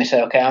meeting and we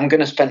say, okay, I'm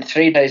going to spend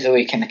 3 days a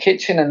week in the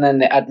kitchen, and then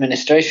the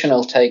administration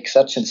will take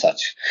such and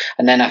such.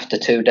 And then after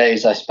 2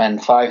 days, I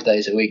spend 5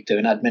 days a week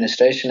doing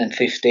administration and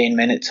 15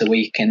 minutes a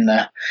week in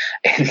the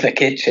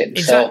kitchen.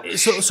 So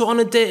on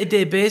a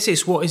day-to-day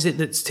basis, what is it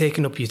that's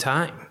taking up your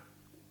time?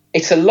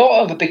 It's a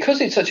lot of,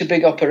 because it's such a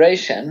big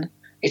operation,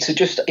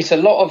 it's a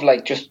lot of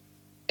like just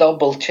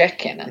double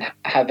checking and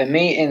having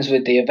meetings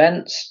with the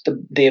events,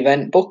 the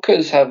event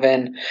bookers,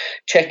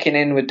 checking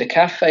in with the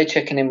cafe,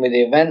 checking in with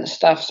the event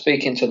staff,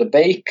 speaking to the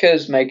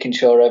bakers, making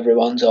sure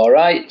everyone's all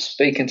right,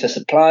 speaking to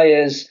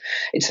suppliers.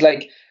 It's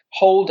like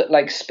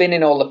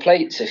spinning all the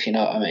plates, if you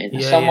know what I mean.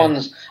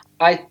 Yeah,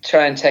 I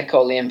try and take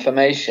all the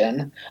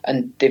information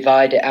and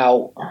divide it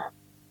out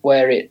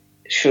where it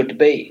should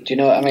be. Do you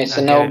know what I mean?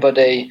 So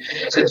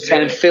try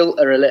and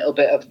filter a little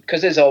bit of,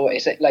 because there's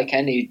always, like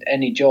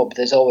any job,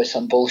 there's always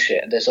some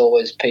bullshit. There's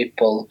always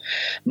people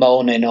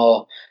moaning,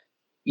 or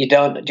do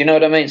you know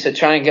what I mean? So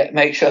try and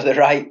make sure the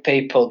right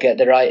people get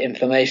the right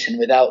information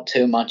without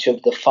too much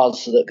of the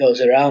fuzz that goes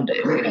around it,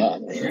 if you know what I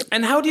mean.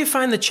 And how do you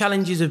find the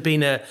challenges of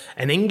being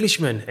an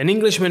Englishman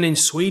in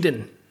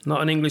Sweden,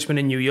 not an Englishman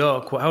in New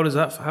York? How does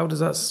that?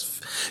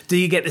 Do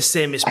you get the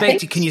same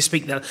respect? Can you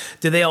speak that?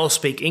 Do they all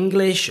speak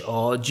English,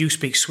 or do you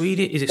speak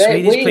Swedish? Is it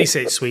Swedish? Please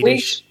say it's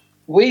Swedish.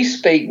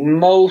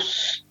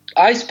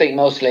 I speak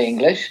mostly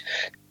English.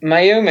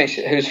 Mayumi,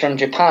 who's from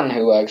Japan,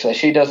 who works there,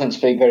 she doesn't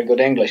speak very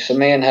good English, so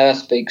me and her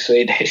speak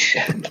Swedish.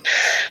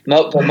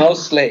 But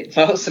mostly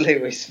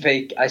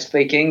I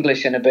speak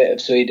English and a bit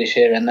of Swedish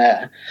here and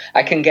there.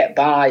 I can get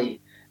by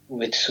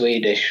with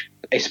Swedish,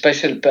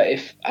 especially, but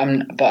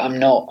I'm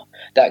not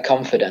that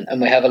confident,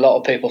 and we have a lot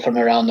of people from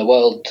around the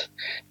world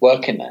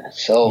working there.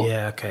 So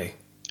yeah, okay.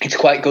 It's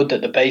quite good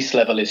that the base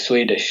level is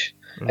English,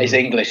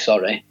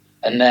 sorry.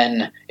 And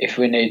then if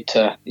we need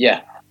to,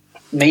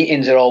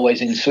 meetings are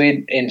always in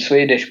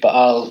Swedish, but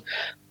I'll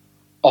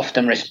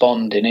often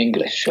respond in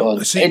English. So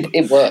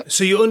it works.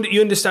 So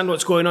you understand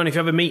what's going on. If you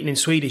have a meeting in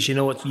Swedish,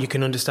 you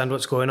can understand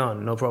what's going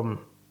on, no problem.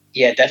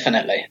 Yeah,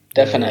 definitely.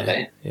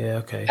 Yeah,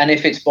 okay. And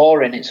if it's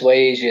boring, it's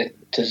way easier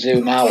to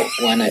zoom out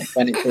when it's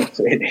in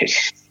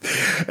Swedish.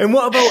 And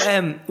what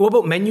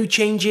about menu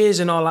changes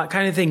and all that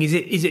kind of thing? Is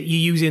it you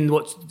using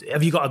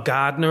have you got a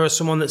gardener or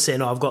someone that's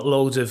saying, I've got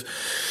loads of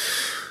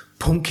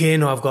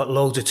pumpkin, or I've got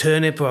loads of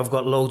turnip, or I've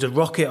got loads of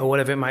rocket, or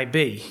whatever it might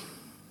be?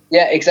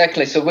 Yeah,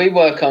 exactly. So we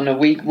work on a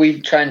week. We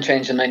try and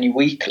change the menu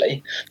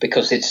weekly,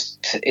 because it's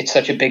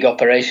such a big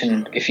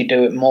operation. If you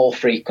do it more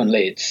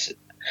frequently,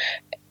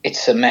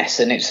 it's a mess,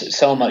 and it's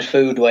so much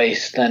food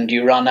waste, and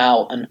you run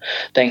out and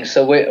things.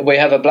 So we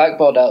have a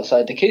blackboard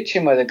outside the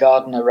kitchen where the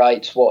gardener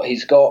writes what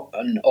he's got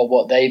or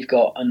what they've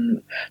got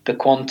and the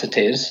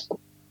quantities.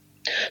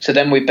 So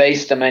then we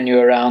base the menu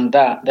around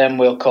that. Then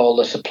we'll call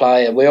the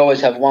supplier. We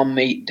always have one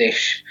meat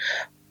dish,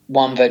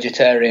 one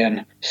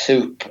vegetarian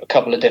soup, a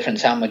couple of different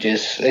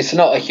sandwiches. It's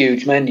not a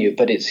huge menu,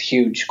 but it's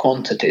huge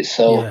quantities.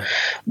 So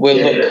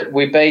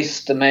we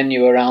base the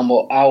menu around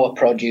what our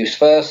produce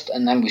first,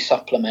 and then we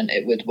supplement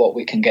it with what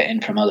we can get in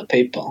from other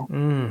people.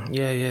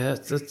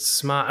 That's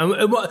smart.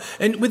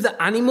 And with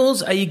the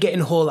animals, are you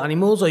getting whole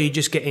animals, or are you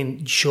just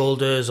getting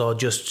shoulders, or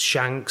just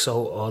shanks,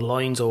 or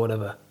loins, or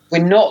whatever?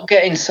 We're not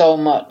getting so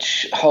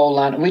much whole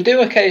land. We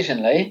do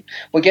occasionally.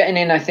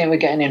 I think we're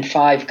getting in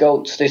 5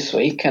 goats this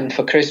week, and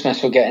for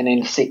Christmas we're getting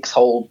in 6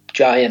 whole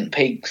giant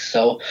pigs.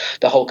 So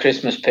the whole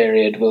Christmas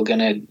period we're going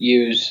to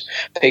use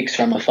pigs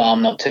from a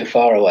farm not too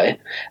far away.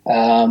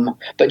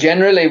 But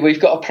generally we've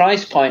got a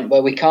price point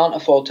where we can't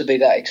afford to be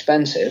that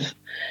expensive,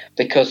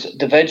 because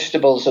the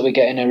vegetables that we're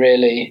getting are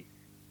really,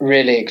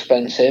 really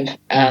expensive,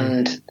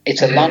 and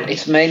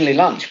it's mainly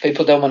lunch.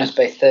 People don't want to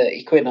pay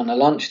 30 quid on a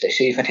lunch dish,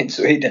 even in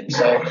Sweden.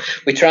 So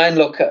we try and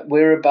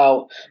we're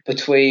about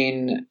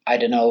between,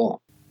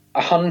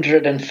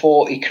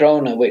 140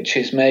 krona, which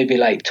is maybe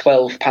like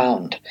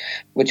 £12,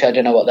 which I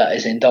don't know what that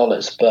is in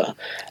dollars, but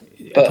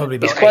probably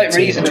about it's quite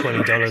reasonable.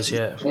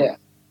 $20,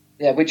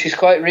 yeah, which is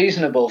quite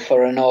reasonable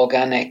for an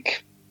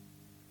organic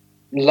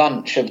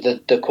lunch of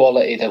the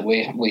quality that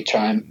we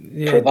try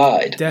and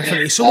provide.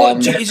 Definitely. So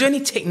is there any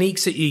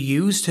techniques that you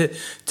use to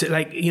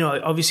like,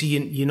 obviously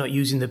you're not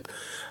using here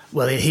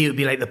it would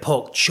be like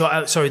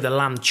the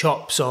lamb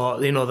chops, or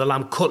the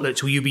lamb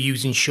cutlets. Will you be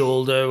using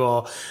shoulder,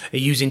 or are you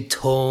using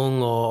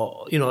tongue,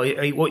 or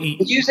what you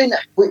using?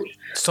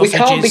 We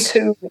can't be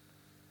too.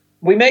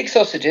 We make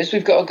sausages.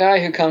 We've got a guy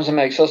who comes and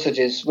makes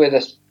sausages with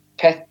us,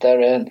 Petter,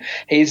 and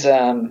he's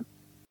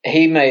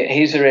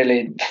he's a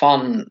really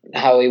fun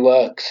how he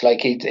works.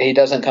 Like he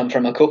doesn't come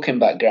from a cooking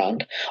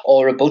background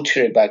or a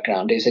butchery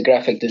background. He's a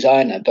graphic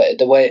designer, but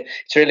the way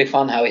it's really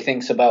fun how he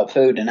thinks about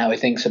food and how he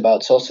thinks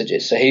about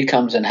sausages. So he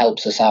comes and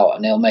helps us out,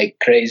 and he'll make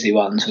crazy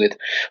ones with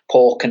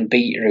pork and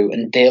beetroot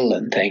and dill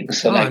and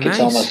things. So nice. It's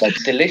almost like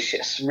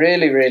delicious.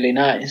 Really, really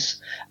nice.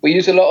 We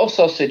use a lot of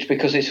sausage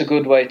because it's a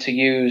good way to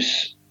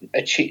use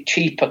a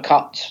cheaper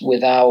cuts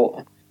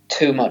without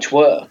too much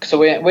work. So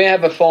we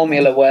have a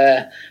formula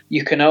where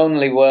you can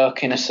only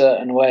work in a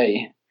certain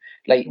way.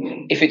 Like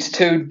if it's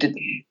too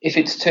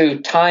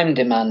time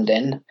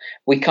demanding,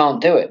 we can't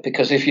do it,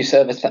 because if you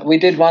serve we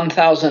did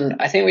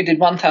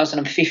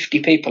 1,050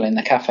 people in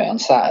the cafe on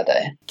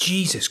Saturday.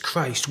 Jesus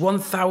Christ,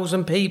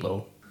 1,000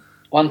 people.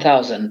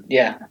 1,000,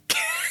 yeah.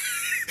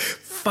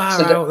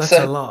 Far out, that's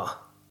a lot.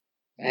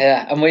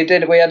 Yeah, and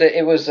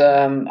it was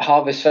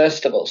Harvest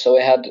Festival, so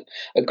we had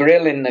a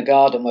grill in the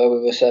garden where we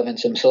were serving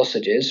some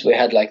sausages. We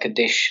had like a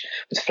dish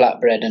with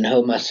flatbread and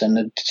hummus and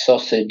a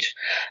sausage,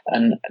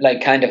 and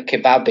like kind of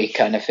kebabby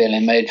kind of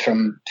feeling, made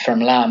from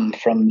lamb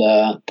from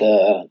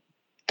the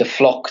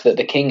flock that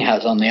the king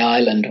has on the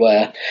island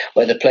where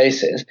the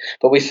place is.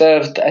 But I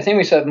think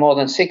we served more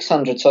than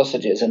 600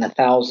 sausages and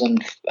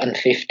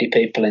 1,050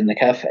 people in the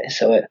cafe.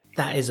 So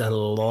that is a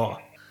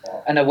lot.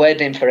 And a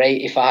wedding for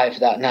 85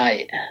 that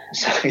night.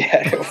 So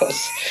yeah, it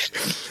was.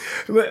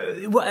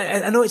 Well,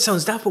 I know it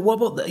sounds daft, but what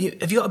about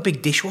have you got a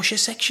big dishwasher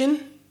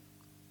section?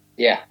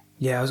 Yeah.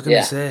 Yeah, I was going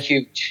to say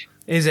huge.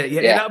 Is it?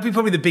 Yeah, that would be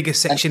probably the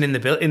biggest section in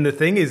the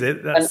thing, is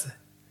it?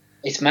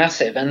 It's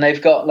massive, and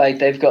they've got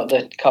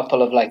the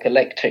couple of like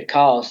electric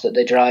cars that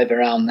they drive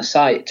around the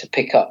site to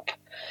pick up,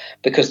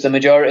 because the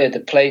majority of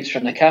the plates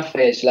from the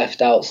cafe is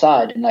left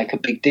outside in like a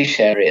big dish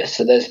area.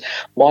 So there's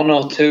one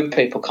or two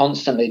people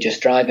constantly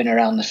just driving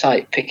around the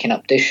site picking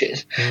up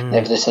dishes. They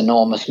have this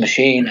enormous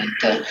machine, and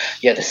the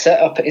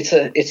setup.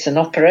 It's an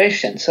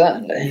operation,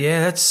 certainly.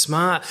 Yeah, that's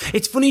smart.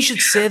 It's funny you should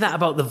say that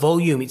about the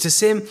volume. It's the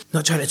same.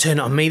 Not trying to turn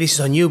it on me. This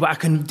is on you, but I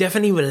can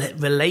definitely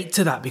relate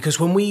to that, because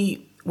when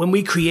we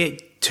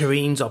create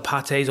terrines or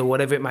pâtés or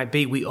whatever it might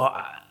be,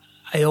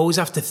 I always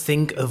have to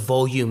think of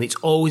volume. It's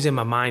always in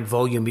my mind,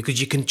 volume,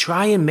 because you can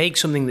try and make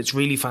something that's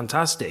really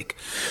fantastic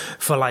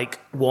for like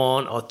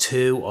 1 or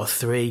 2 or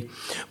 3.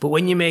 But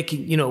when you're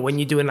making, when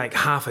you're doing like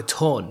half a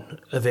ton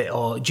of it,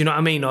 or do you know what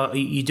I mean? Or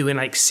you're doing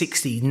like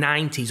 60,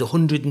 90s,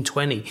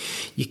 120,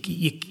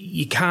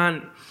 you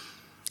can't.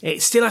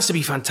 It still has to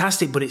be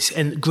fantastic, but it's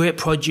and great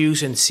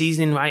produce and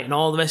seasoning right and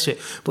all the rest of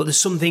it. But there's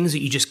some things that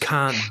you just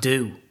can't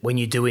do when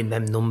you're doing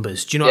them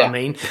numbers. Do you know what I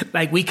mean?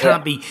 Like we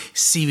can't be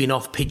searing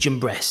off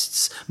pigeon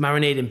breasts,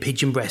 marinating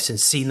pigeon breasts and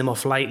seeing them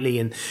off lightly,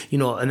 and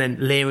and then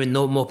layering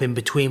them up in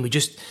between. We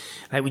just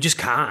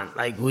can't.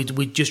 Like we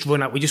just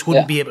run out. We just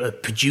wouldn't be able to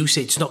produce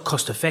it. It's not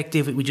cost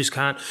effective. We just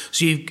can't.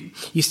 So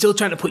you're still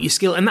trying to put your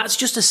skill, and that's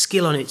just a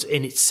skill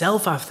in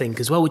itself, I think,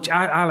 as well. Which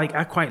I like.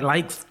 I quite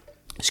like.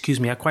 Excuse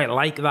me, I quite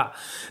like that,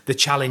 the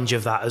challenge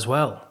of that as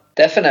well.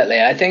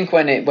 Definitely. I think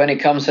when it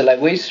comes to, like,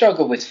 we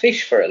struggled with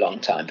fish for a long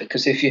time,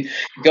 because if you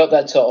got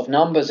that sort of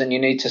numbers and you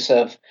need to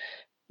serve,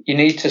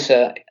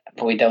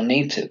 but we don't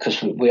need to,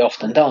 because we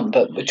often don't,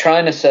 but we're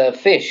trying to serve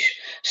fish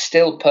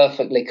still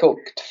perfectly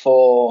cooked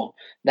for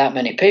that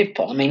many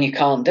people. I mean, you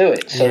can't do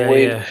it. So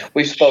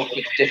we've spoken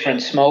with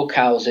different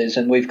smokehouses,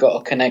 and we've got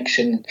a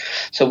connection,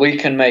 so we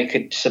can make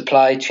a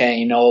supply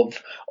chain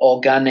of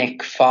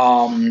organic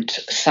farmed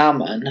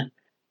salmon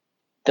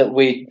that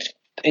we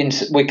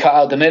cut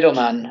out the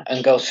middleman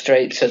and go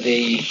straight to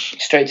the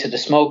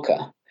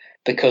smoker,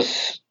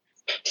 because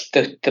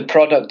the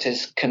product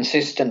is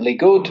consistently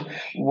good.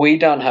 We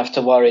don't have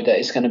to worry that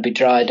it's going to be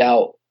dried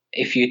out.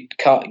 If you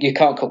can't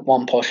cook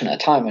one portion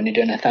at a time when you're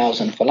doing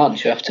 1,000 for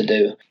lunch. You have to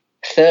do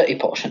 30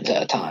 portions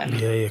at a time.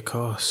 Yeah, of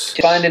course.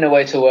 Finding a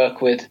way to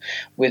work with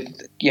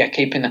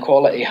keeping the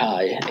quality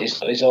high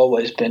is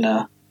always been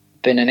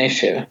an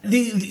issue.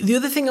 The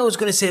other thing I was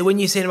going to say, when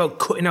you're saying about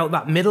cutting out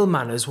that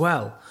middleman as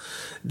well,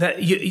 that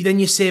then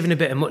you're saving a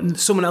bit of money.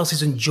 Someone else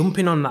isn't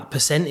jumping on that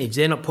percentage.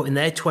 They're not putting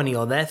their 20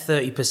 or their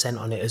 30%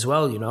 on it as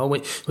well,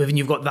 when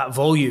you've got that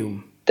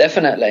volume.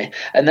 Definitely.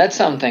 And that's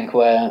something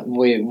where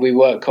we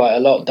work quite a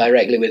lot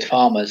directly with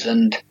farmers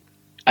and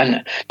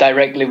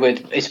directly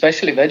with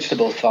especially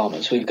vegetable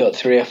farmers. We've got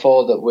 3 or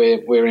 4 that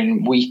we're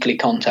in weekly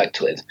contact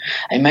with.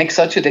 It makes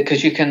such a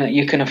difference, because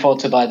you can afford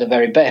to buy the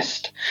very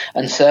best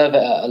and serve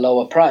it at a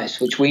lower price,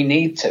 which we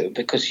need to,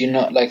 because you're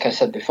not, like I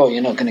said before,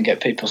 you're not going to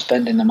get people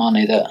spending the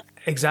money that.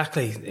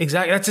 Exactly. It's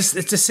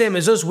the same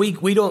as us.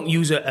 We don't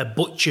use a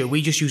butcher.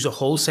 We just use a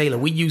wholesaler.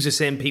 We use the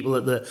same people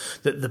that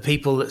the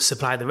people that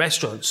supply the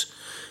restaurants,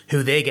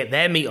 who they get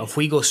their meat off.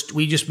 We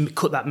just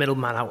cut that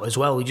middleman out as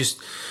well.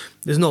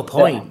 There's no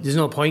point. Yeah. There's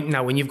no point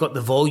now. When you've got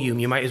the volume,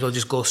 you might as well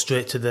just go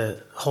straight to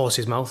the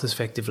horse's mouth,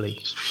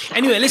 effectively.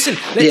 Anyway, listen.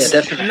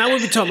 Now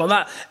we've been talking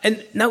about that,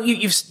 and now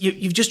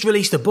you've just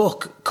released a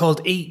book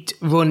called Eat,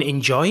 Run,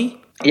 Enjoy.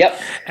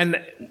 Yep.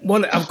 And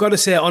I've got to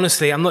say,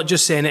 honestly, I'm not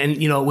just saying it,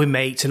 and we're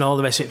mates and all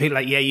the rest of it. People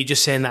are like, yeah, you're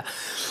just saying that.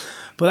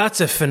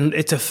 But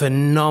it's a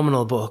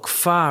phenomenal book,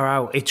 far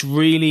out. It's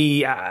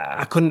really,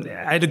 I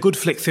had a good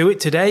flick through it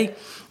today.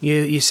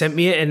 You sent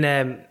me it,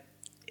 and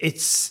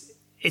it's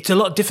a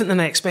lot different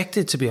than I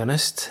expected, to be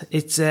honest.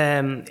 It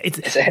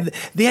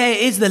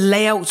is. The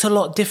layout's a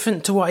lot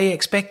different to what I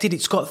expected.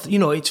 It's got,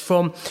 it's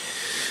from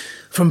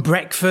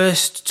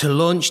breakfast to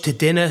lunch to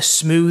dinner,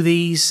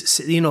 smoothies,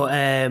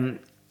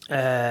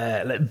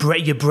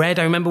 like your bread.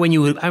 I remember when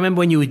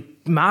you were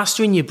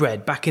mastering your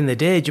bread back in the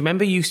day. Do you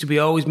remember you used to be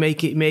always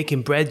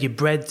making bread? Your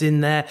bread's in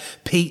there,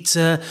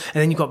 pizza, and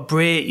then you've got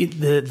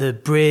the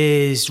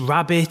braised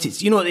rabbit.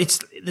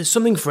 There's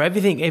something for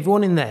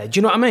everyone in there. Do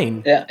you know what I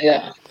mean?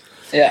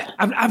 Yeah.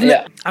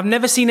 I've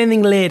never seen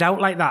anything laid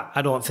out like that.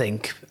 I don't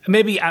think.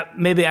 Maybe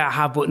I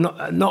have, but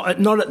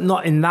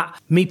not in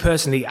that. Me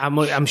personally,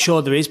 I'm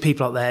sure there is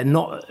people out there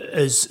not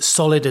as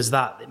solid as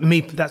that.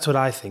 That's what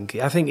I think.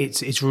 I think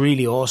it's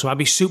really awesome. I'd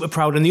be super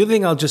proud. And the other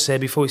thing I'll just say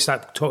before we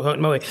start talking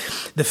about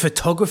it, the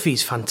photography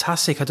is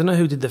fantastic. I don't know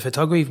who did the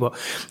photography, but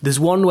there's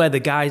one where the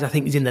guy, I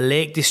think, is in the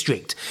Lake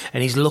District,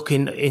 and he's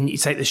looking in.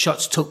 It's like the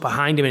shot's tucked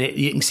behind him, and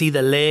you can see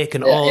the lake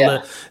and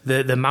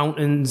the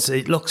mountains.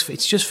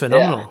 It's just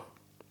phenomenal. Yeah.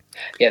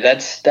 Yeah,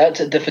 that's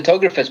the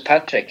photographer's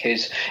Patrick.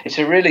 It's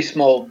a really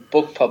small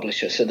book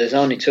publisher, so there's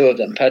only two of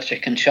them,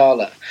 Patrick and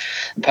Charlotte.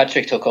 And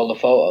Patrick took all the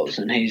photos,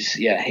 and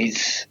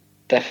he's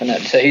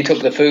definite. So he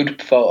took the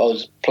food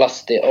photos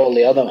plus all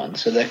the other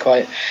ones, so they're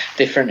quite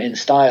different in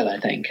style,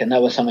 I think. And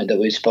that was something that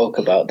we spoke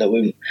about.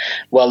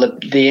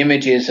 The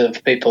images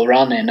of people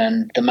running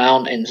and the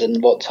mountains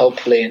and what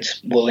hopefully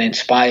will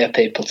inspire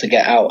people to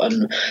get out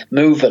and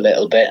move a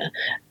little bit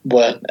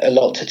were a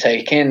lot to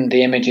take in.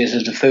 The images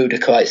of the food are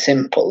quite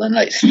simple and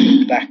like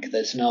stripped back.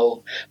 There's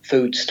no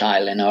food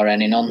styling or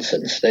any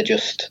nonsense. They're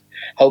just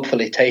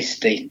hopefully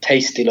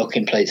tasty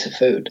looking plates of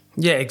food.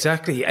 Yeah,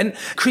 exactly. And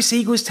Chris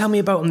Eagle was telling me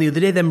about them the other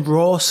day, them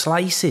raw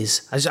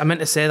slices. I meant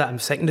to say that a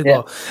second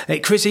ago. Yeah.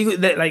 Chris Eagle,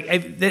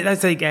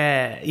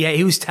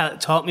 he was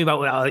talking me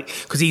about that,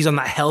 because he's on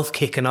that health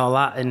kick and all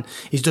that, and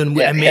he's done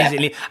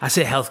amazingly. Yeah. I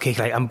say health kick,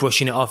 like I'm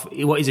brushing it off.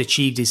 What he's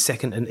achieved is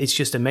second, and it's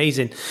just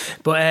amazing.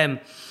 But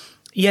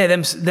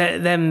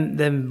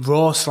them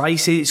raw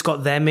slices, it's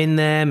got them in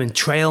them and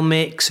trail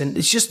mix, and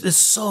there's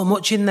so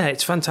much in there.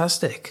 It's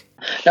fantastic.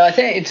 No, I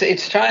think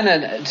it's trying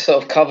to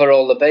sort of cover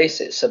all the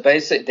bases. So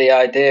basically the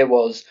idea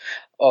was,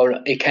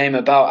 or it came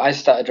about, I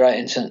started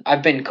writing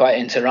I've been quite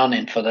into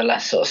running for the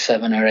last sort of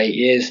 7 or 8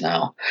 years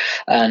now.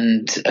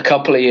 And a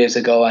couple of years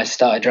ago, I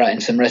started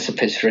writing some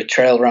recipes for a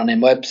trail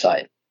running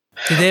website.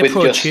 Did they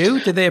approach you?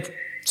 Did they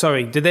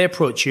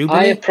approach you, Billy?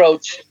 I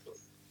approached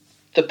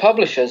the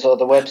publishers or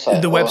the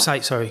website?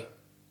 Website, sorry.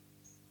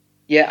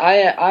 Yeah,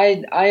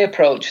 I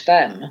approached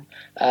them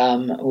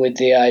with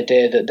the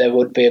idea that there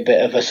would be a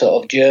bit of a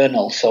sort of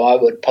journal. So I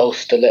would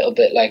post a little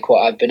bit like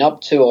what I've been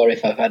up to, or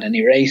if I've had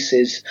any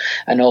races,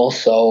 and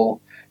also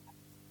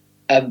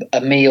a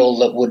meal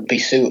that would be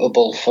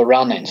suitable for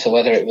running. So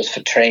whether it was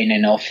for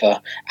training or for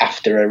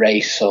after a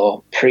race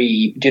or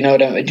pre, do you know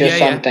what I mean? Just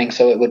something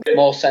so it would make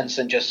more sense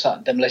than just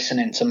them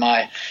listening to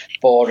my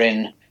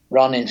boring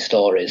running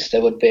stories.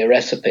 There would be a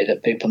recipe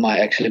that people might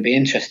actually be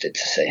interested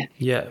to see.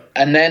 Yeah.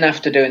 And then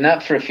after doing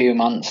that for a few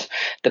months,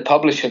 the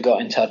publisher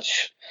got in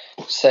touch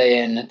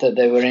saying that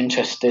they were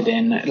interested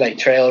in like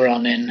trail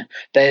running.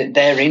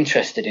 They're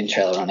interested in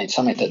trail running. It's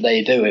something that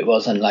they do. It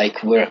wasn't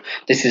like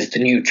this is the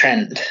new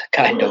trend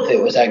kind of.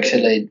 It was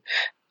actually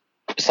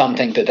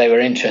something that they were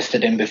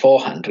interested in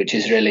beforehand, which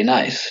is really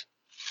nice.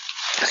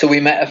 So we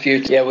met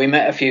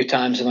a few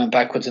times and went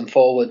backwards and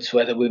forwards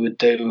whether we would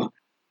do,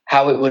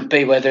 how it would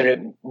be, whether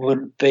it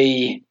would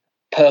be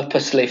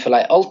purposely for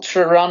like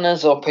ultra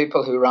runners or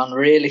people who run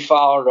really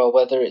far, or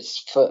whether it's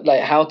for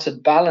like how to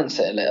balance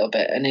it a little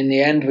bit. And in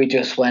the end, we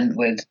just went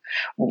with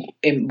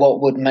what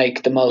would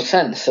make the most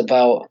sense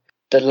about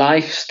the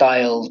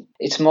lifestyle.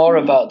 It's more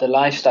about the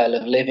lifestyle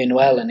of living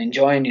well and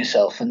enjoying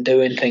yourself and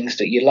doing things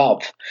that you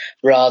love,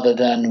 rather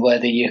than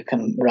whether you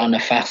can run a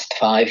fast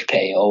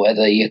 5K or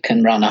whether you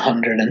can run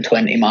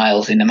 120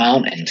 miles in the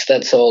mountains.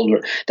 That's so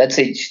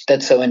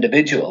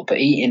individual. But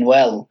eating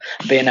well,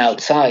 being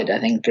outside, I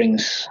think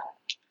is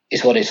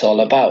what it's all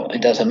about.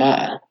 It doesn't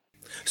matter.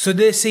 So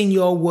they're seeing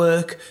your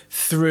work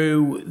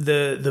through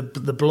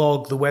the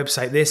blog, the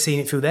website. They're seeing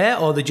it through there,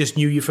 or they just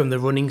knew you from the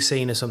running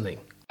scene or something?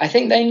 I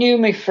think they knew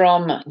me they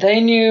found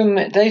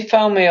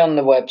me on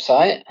the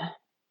website,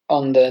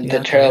 on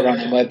the trail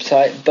running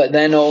website, but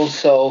then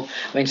also,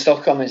 I mean,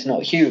 Stockholm is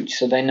not huge,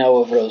 so they know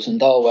of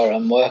Rosendal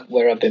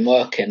where I've been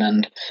working,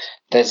 and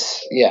I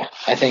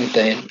think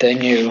they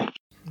knew.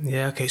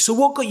 Yeah, okay. So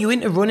what got you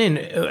into running,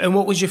 and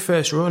what was your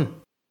first run?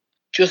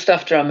 Just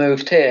after I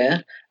moved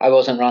here, I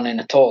wasn't running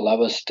at all. I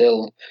was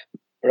still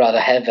rather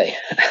heavy.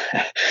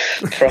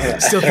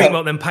 Still thinking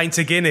about them pints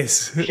of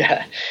Guinness.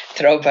 Yeah,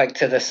 throwback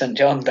to the St.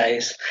 John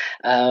days.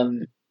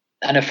 And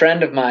a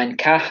friend of mine,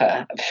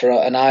 Caha,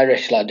 an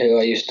Irish lad who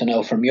I used to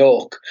know from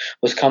York,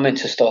 was coming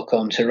to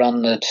Stockholm to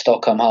run the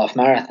Stockholm Half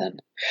Marathon.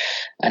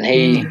 And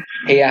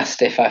he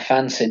asked if I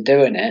fancied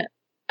doing it,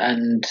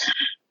 and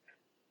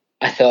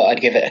I thought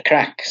I'd give it a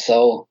crack.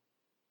 So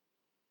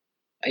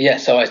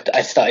So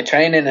I started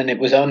training, and it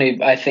was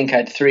only, I think I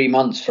had 3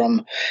 months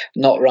from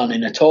not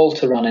running at all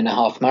to running a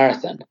half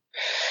marathon.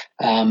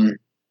 And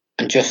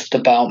just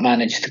about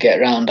managed to get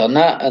around on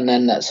that. And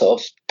then that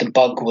sort of, the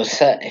bug was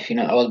set, if you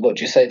know, what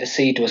do you say? The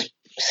seed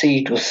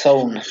was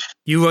sown.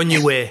 You on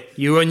your way.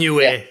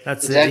 Yeah,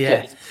 That's exactly.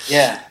 it,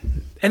 Yeah.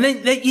 And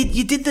then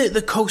you did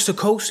the coast to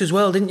coast as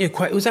well, didn't you?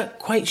 Was that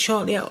quite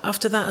shortly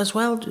after that as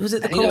well? Was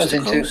it the coast to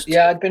coast?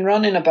 Yeah, I'd been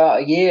running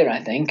about a year,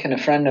 I think, and a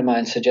friend of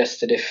mine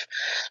suggested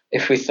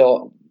if we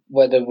thought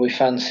whether we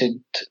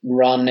fancied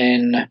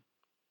running.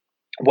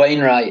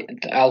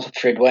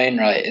 Alfred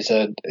Wainwright is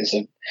a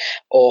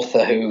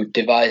author who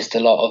devised a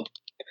lot of.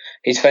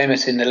 He's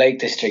famous in the Lake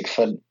District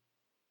for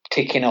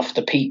ticking off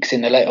the peaks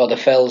in the lake, or the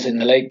fells in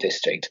the Lake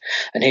District,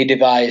 and he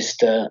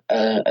devised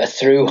a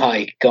through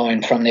hike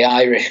going from the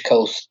Irish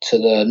coast to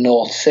the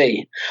North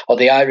Sea, or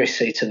the Irish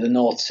Sea to the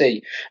North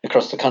Sea,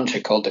 across the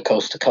country, called the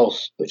Coast to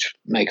Coast, which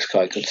makes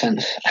quite good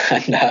sense.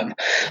 And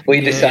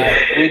we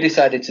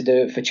decided to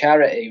do it for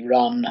charity.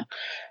 Run.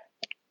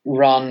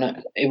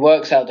 It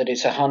works out that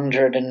it's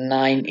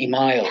 190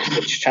 miles,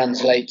 which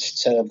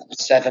translates to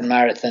 7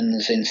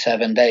 marathons in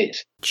 7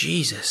 days.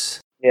 Jesus.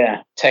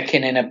 Yeah,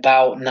 taking in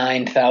about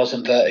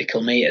 9,000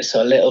 vertical meters,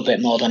 so a little bit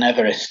more than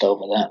Everest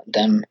over that.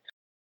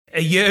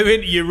 A year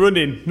into your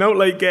running, not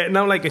like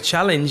a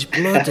challenge.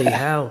 Bloody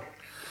hell!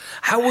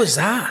 How was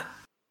that?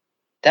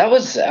 It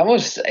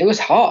was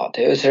hard.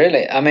 It was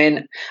really. I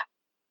mean,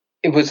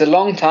 it was a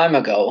long time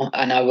ago,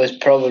 and I was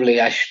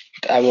probably I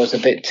was a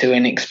bit too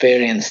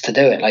inexperienced to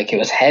do it. Like, it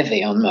was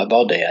heavy on my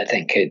body. I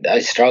think I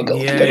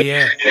struggled. Yeah, but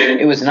yeah.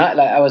 It was not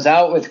like I was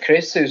out with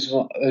Chris, who's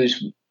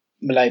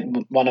like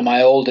one of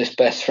my oldest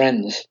best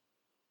friends,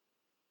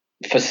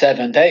 for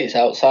 7 days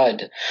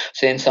outside,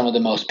 seeing some of the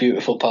most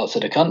beautiful parts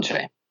of the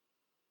country.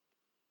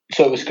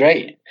 So it was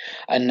great,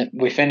 and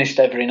we finished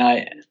every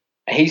night.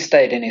 He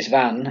stayed in his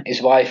van.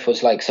 His wife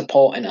was like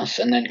supporting us,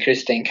 and then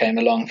Christine came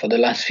along for the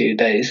last few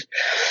days.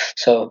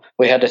 So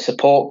we had a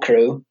support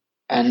crew,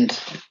 and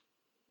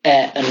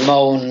ate and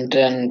moaned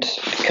and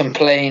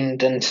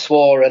complained and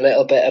swore a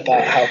little bit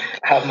about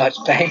how much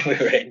pain we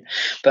were in.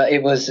 But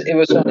it was at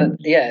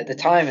the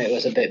time it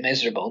was a bit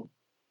miserable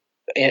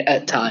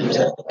at times.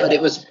 But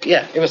it was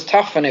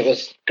tough, and it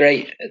was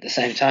great at the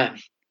same time.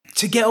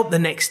 To get up the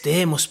next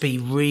day must be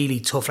really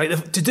tough.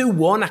 Like, to do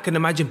one, I can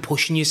imagine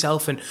pushing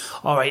yourself and,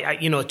 all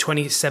right,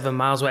 27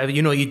 miles, whatever,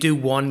 you do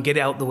one, get it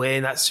out the way,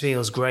 and that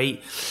feels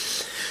great.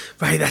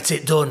 Right, that's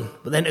it, done.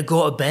 But then to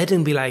go to bed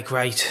and be like,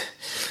 right,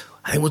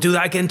 I think we'll do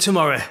that again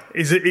tomorrow.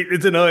 I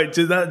don't know,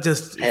 that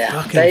just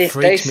fucking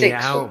freaks me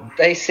out.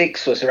 Day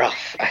 6 was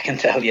rough, I can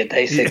tell you.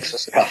 Day 6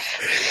 was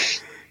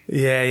rough.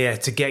 Yeah,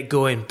 to get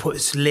going,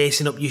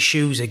 lacing up your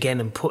shoes again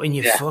and putting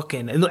your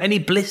fucking... Any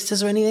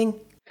blisters or anything?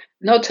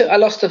 No,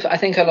 I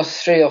think I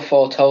lost 3 or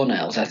 4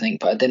 toenails, I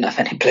think, but I didn't have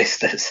any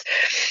blisters.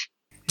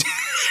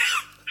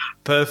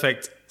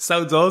 Perfect.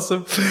 Sounds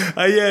awesome.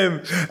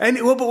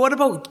 But what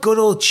about good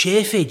old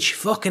chafage?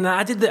 Fucking,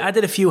 I did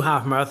a few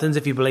half marathons,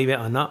 if you believe it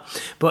or not.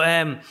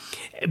 But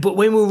when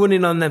we were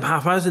running on them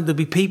half marathons, there'd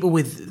be people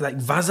with like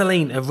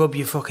Vaseline to rub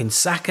your fucking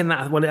sack and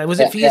that. Was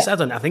it for you? I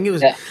don't know. I think it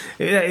was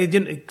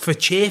for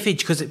chafage,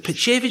 because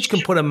chafage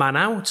can put a man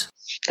out.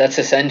 That's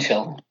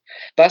essential.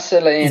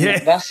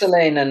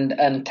 Vaseline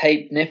and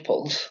taped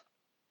nipples.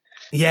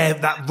 Yeah,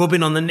 that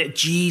rubbing on the nip.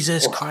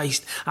 Jesus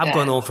Christ. I've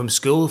gone home from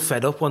school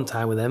fed up one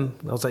time with them.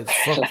 I was like,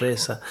 fuck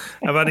this.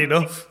 I've had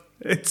enough.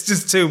 It's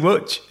just too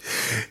much.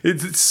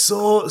 It's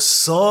so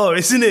sore,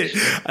 isn't it?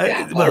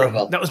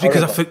 Horrible. That was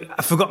because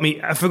I forgot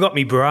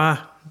me bra.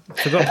 I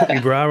forgot to put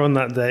my bra on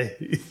that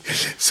day.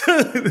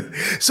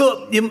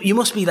 So you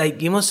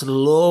must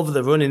love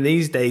the running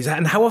these days.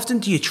 And how often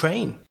do you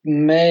train?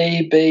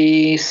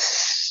 Maybe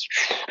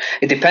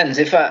it depends.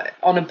 If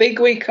on a big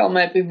week, I'll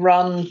maybe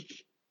run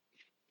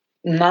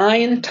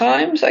 9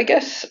 times, I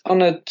guess.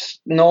 On a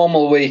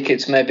normal week,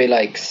 it's maybe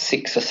like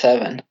 6 or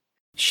 7.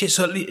 Shit,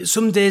 so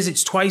some days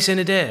it's twice in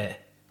a day?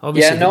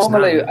 Obviously,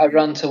 normally I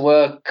run to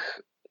work.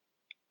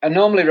 I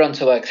normally run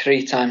to work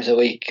 3 times a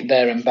week,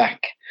 there and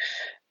back.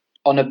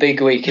 On a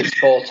big week, it's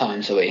 4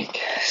 times a week.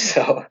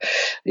 So,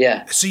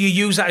 yeah. So you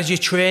use that as your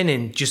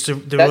training, just to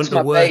run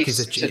to work?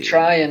 Base, to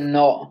try and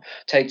not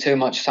take too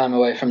much time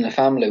away from the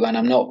family when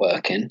I'm not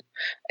working.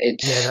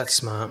 That's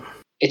smart.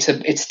 It's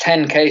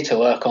 10k to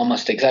work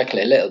almost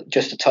exactly,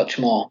 just a touch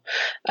more,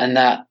 and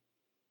that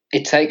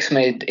it takes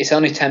me. It's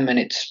only 10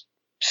 minutes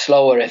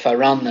slower if I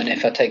run than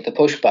if I take the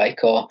push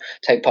bike or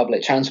take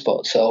public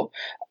transport. So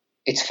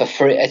it's for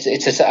free.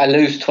 I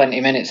lose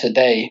 20 minutes a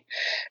day,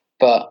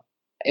 but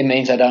it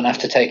means I don't have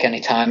to take any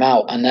time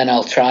out. And then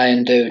I'll try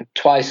and do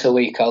twice a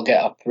week. I'll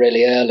get up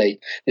really early.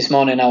 This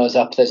morning I was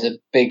up. There's a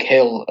big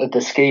hill,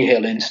 the ski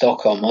hill in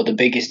Stockholm, or the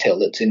biggest hill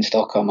that's in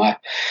Stockholm. I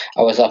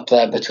was up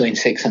there between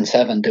 6 and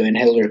 7 doing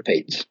hill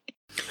repeats.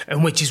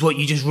 And which is what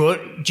you just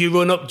run? Do you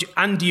run up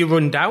and do you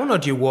run down, or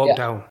do you walk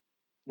down?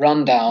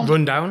 Run down.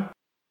 Run down.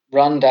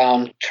 Run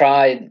down.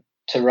 Try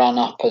to run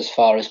up as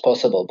far as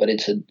possible, but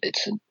it's a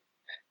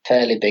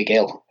fairly big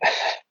hill.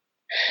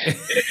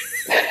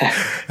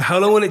 How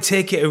long will it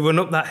take you to run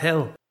up that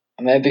hill?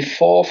 Maybe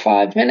 4 or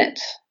 5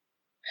 minutes.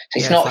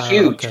 It's not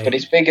huge, okay. but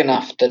it's big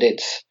enough that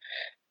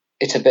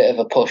it's a bit of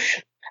a push.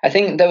 I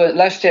think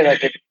last year I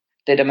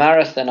did a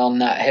marathon on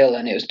that hill,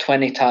 and it was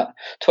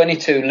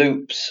 22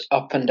 loops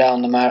up and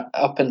down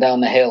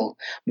the hill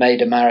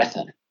made a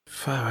marathon.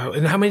 Far out.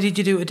 And how many did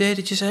you do a day,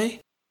 did you say?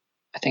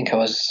 I think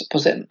was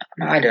it,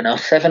 I don't know,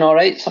 7 or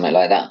 8, something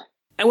like that.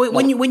 And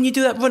when you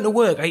do that run to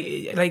work,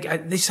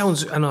 this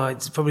sounds, I know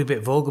it's probably a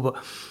bit vulgar, but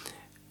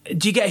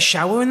do you get a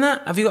shower in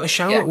that? Have you got a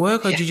shower at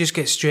work, or do you just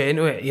get straight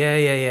into it?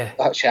 Yeah.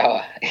 Hot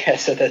shower. Yeah,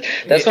 so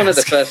that's one of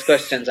the first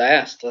questions I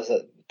asked, was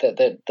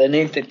that there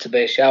needed to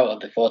be a shower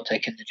before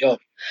taking the job.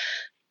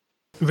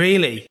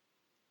 Really?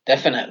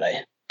 Definitely,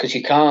 because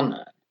I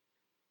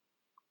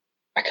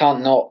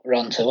can't not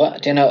run to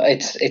work. Do you know,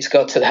 it's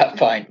got to that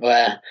point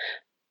where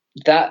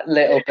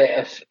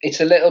it's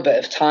a little bit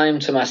of time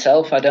to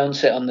myself. I don't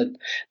sit on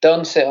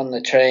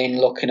the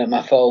train looking at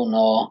my phone,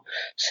 or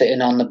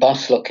sitting on the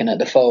bus looking at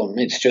the phone.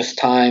 It's just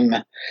time.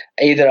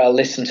 Either I'll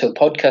listen to a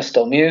podcast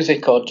or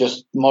music, or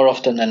just more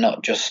often than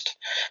not just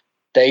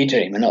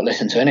daydream and not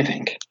listen to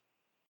anything.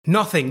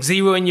 Nothing,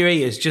 zero in your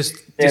ears, just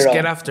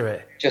get after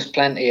it. Just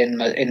plenty in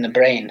the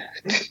brain,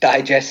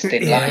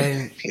 digesting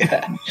life.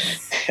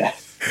 Yeah.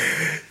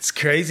 It's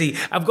crazy.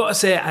 I've got to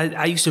say,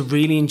 I used to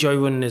really enjoy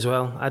running as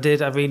well. I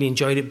really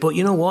enjoyed it. But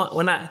you know what?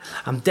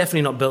 I'm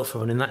definitely not built for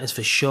running, that is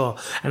for sure.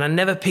 And I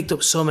never picked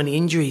up so many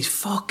injuries.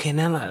 Fucking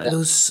hell.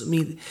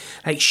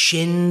 Like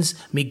shins,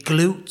 me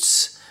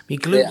glutes.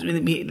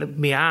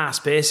 Me ass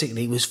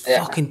basically was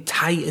fucking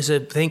tight as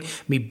a thing.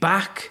 Me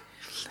back.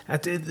 I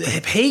did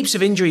heaps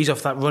of injuries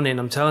off that running.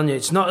 I'm telling you,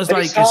 it's not as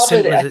as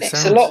simple as it sounds.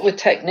 It's a lot with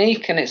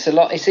technique, and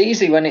it's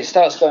easy when it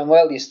starts going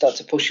well. You start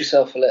to push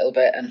yourself a little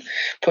bit, and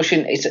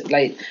pushing. It's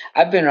like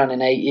I've been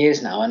running 8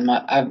 years now, and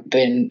I've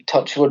been,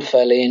 touch wood,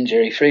 fairly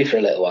injury free for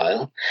a little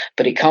while.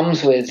 But it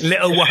comes with a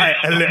little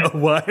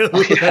while.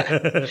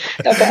 Yeah.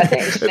 No, but I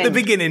think at the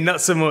beginning,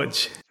 not so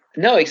much.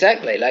 No,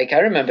 exactly. Like I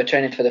remember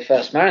training for the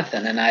first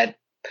marathon, and I had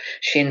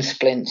shin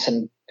splints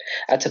and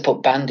I had to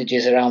put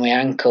bandages around my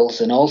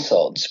ankles and all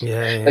sorts.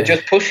 But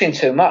just pushing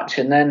too much.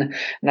 And then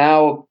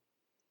now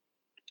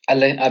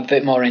I'm a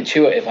bit more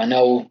intuitive. I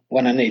know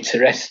when I need to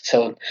rest.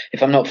 So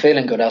if I'm not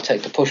feeling good, I'll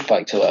take the push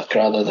bike to work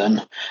rather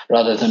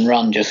than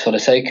run just for the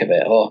sake of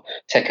it, or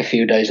take a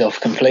few days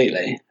off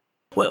completely.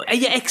 Well, are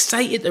you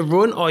excited to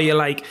run, or are you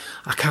like,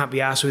 I can't be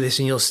arsed with this,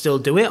 and you'll still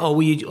do it, or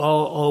will you,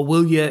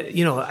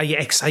 are you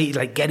excited,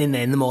 like get in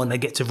there in the morning, I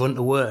get to run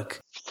to work?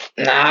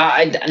 Nah,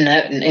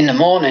 in the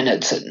morning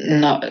it's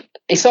not.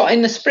 It's not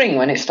in the spring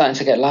when it's starting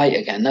to get light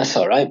again. That's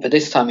all right. But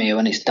this time of year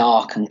when it's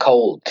dark and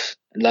cold,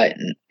 like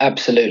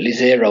absolutely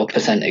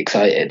 0%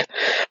 excited.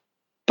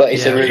 But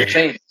it's a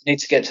routine. You need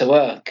to get to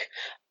work.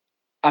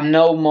 I'm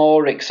no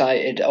more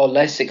excited or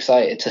less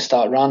excited to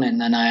start running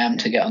than I am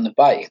to get on the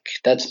bike.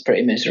 That's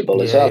pretty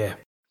miserable as well. Yeah.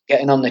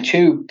 Getting on the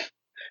tube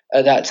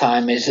at that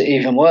time is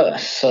even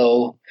worse.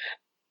 So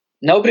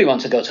nobody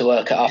wants to go to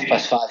work at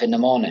 5:30 in the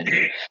morning.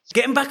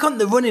 Getting back on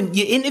the running,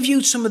 you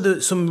interviewed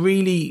some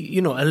really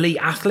elite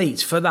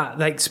athletes for that,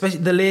 like especially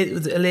the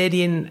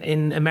lady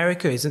in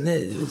America, isn't there?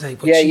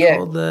 Like, what's she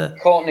called?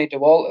 Courtney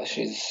Dauwalter.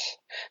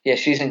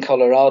 She's in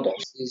Colorado.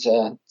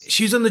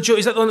 She's on the Joe.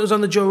 Is that the one that was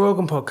on the Joe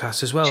Rogan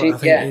podcast as well? I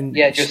think,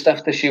 just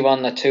after she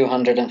won the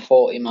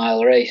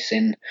 240-mile race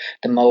in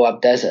the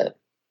Moab Desert.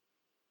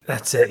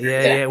 That's it.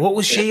 Yeah. What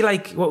was she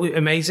like? What was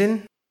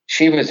amazing?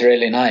 She was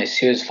really nice.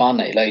 She was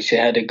funny. Like she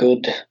had a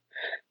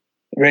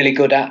really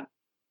good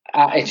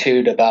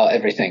attitude about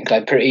everything.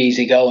 Like pretty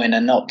easygoing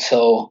and not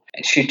so.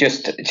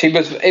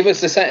 It was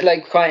the same.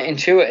 Like quite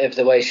intuitive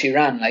the way she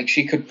ran. Like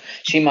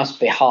she must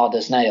be hard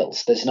as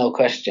nails. There's no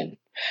question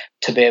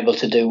to be able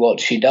to do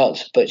what she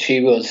does. But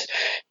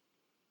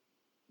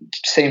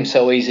seemed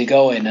so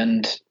easygoing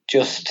and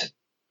just.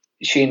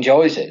 She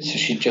enjoys it, so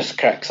she just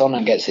cracks on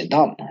and gets it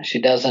done. She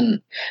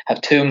doesn't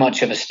have too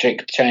much of a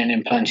strict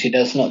training plan. She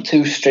does not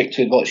too strict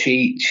with what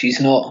she eats.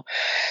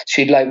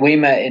 We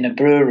met in a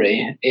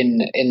brewery in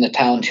the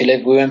town she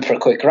lived. We went for a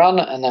quick run,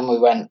 and then we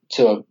went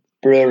to a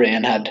brewery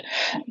and had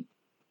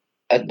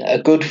a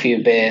good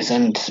few beers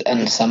and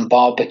some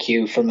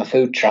barbecue from a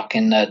food truck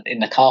in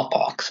the car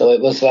park. So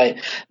it was like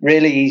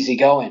really easy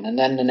going. And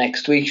then the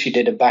next week she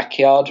did a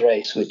backyard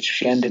race, which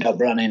she ended up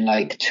running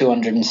like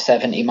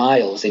 270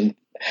 miles in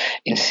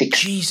 6.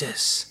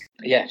 Jesus.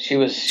 Yeah,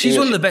 she's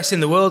one of the best in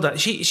the world.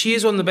 She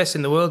is one of the best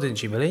in the world, isn't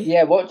she, Billy?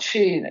 Yeah, what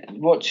she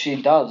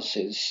does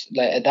is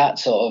like at that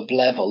sort of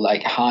level,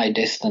 like high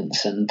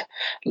distance and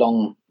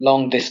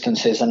long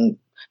distances and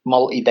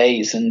multi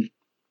days and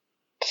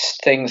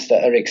things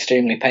that are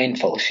extremely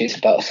painful. She's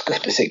about as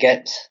good as it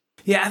gets.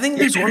 Yeah, I think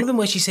there's one of them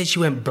where she said she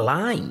went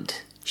blind.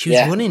 She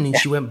was running and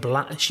she went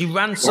blind. She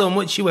ran so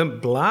much she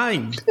went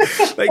blind.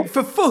 Like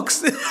for fuck's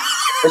sake.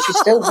 But she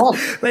still won.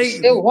 She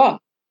still won.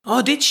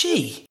 Oh, did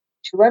she?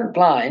 She went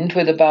blind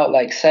with about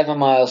 7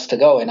 miles to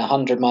go in a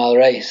 100-mile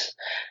race.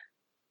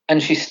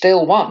 and she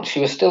still won.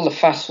 She was still the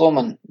first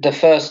woman to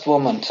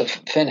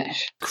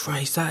finish.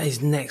 Christ, that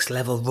is next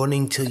level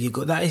running till you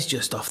go. That is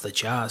just off the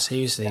chart,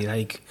 seriously.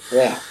 Like,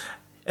 yeah.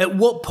 At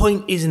what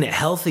point isn't it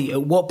healthy?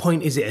 At what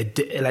point is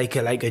it like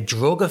a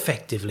drug,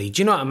 effectively?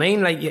 Do you know what I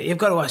mean? Like, you've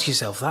got to ask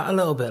yourself that a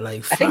little bit.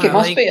 Like, I think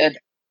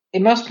it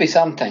must be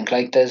something.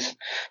 Like,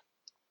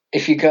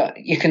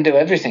 you can do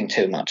everything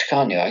too much,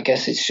 can't you? I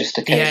guess it's just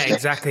a case. Yeah,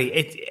 exactly.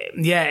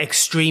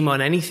 Extreme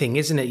on anything,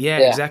 isn't it? Yeah,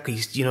 exactly.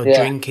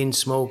 Drinking,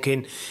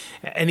 smoking,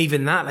 and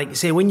even that. Like you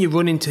say, when you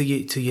run till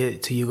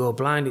you go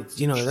blind,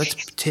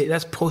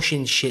 that's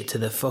pushing shit to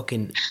the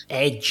fucking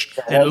edge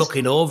and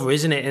looking over,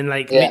 isn't it? And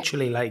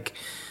literally, like,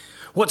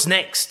 what's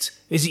next?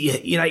 Is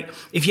it you like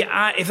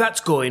if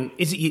that's going?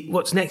 Is it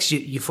what's next?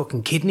 Your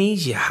fucking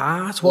kidneys, your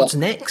heart. What's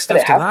next but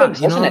after it happens,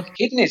 that? Doesn't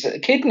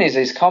it? Kidneys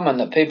is common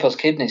that people's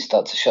kidneys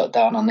start to shut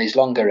down on these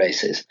longer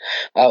races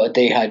out of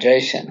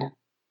dehydration.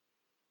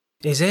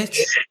 Is it?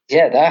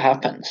 Yeah, that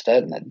happens.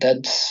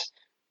 That's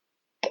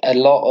a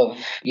lot of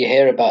you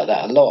hear about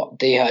that a lot.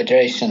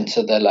 Dehydration,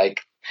 so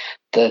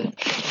the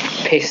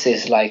piss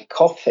is like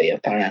coffee,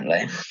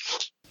 apparently.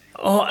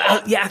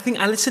 Oh, yeah, I think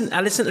I listened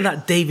to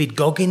that David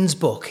Goggins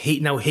book.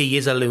 He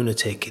is a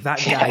lunatic. That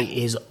guy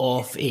is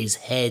off his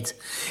head.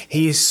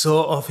 He is so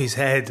off his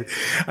head.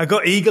 I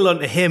got Eagle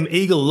onto him.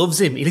 Eagle loves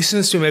him. He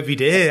listens to him every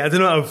day. I don't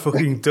know how I'm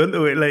fucking done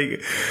to it.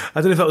 Like, I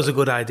don't know if that was a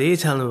good idea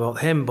telling him about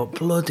him, but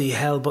bloody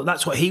hell. But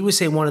that's what he was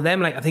saying, one of them.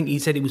 Like, I think he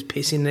said he was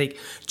pissing, like,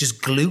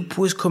 just gloop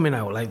was coming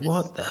out. Like,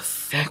 what the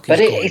fuck is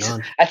going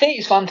on? I think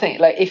it's one thing,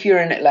 like, if you're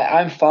in it, like,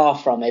 I'm far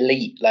from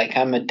elite. Like,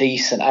 I'm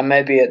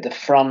maybe at the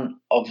front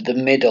of the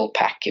middle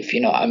pack, if you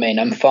know what I mean.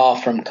 I'm far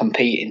from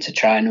competing to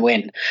try and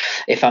win.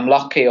 If I'm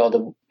lucky,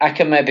 I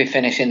can maybe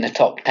finish in the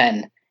top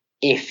 10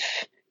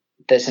 if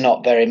there's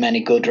not very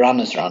many good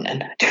runners running.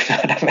 Do you know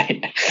what I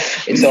mean?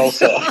 It's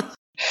also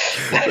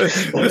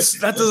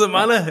that doesn't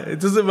matter.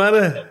 It doesn't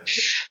matter.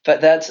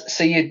 But that's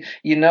so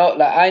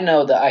like, I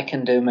know that I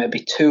can do maybe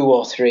 2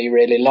 or 3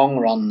 really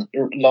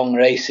long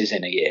races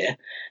in a year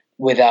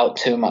without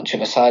too much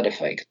of a side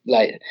effect.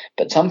 Like,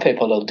 but some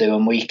people will do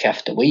them week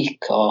after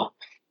week or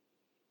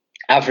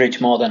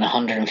average more than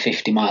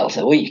 150 miles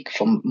a week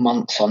for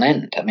months on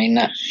end. I mean,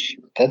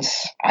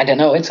 that's I don't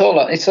know. It's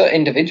so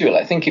individual.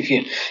 I think if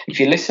you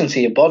listen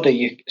to your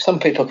body, some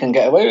people can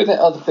get away with it,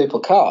 other people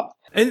can't.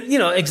 And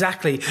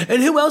exactly.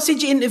 And who else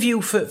did you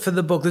interview for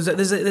the book?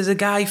 There's a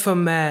guy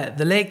from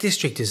the Lake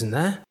District, isn't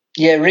there?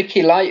 Yeah,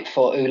 Ricky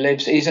Lightfoot,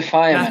 he's a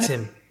fireman. That's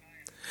him.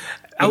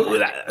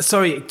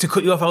 Sorry to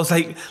cut you off. I was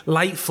like,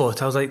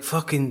 Lightfoot. I was like,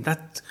 fucking,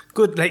 that's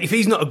good. Like, if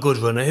he's not a good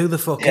runner, who the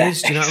fuck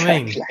is? Do you know what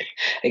I mean?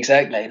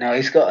 Exactly. No,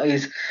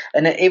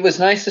 and it was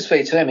nice to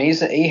speak to him.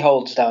 He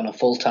holds down a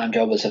full-time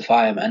job as a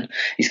fireman.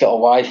 He's got a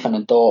wife and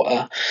a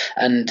daughter,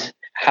 and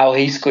how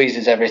he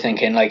squeezes everything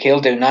in. Like,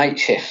 he'll do night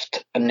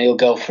shift and he'll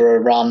go for a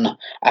run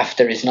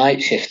after his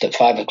night shift at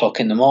 5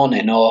 o'clock in the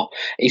morning, or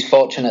he's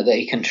fortunate that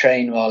he can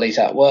train while he's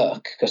at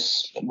work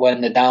because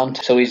when they're down,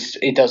 so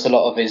he does a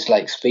lot of his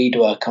like speed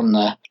work on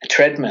the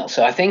treadmill.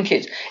 So I think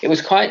it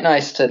was quite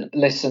nice to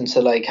listen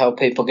to like how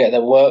people get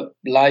their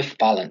work-life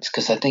balance,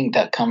 because I think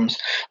that comes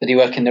whether you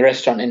work in the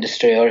restaurant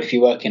industry or if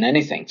you work in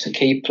anything, to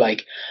keep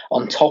like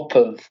on top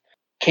of,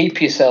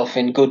 keep yourself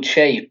in good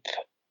shape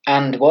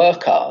and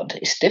work hard.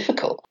 It's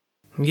difficult.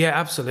 Yeah,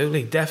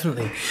 absolutely,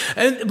 definitely.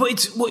 But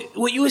it's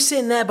what you were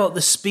saying there about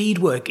the speed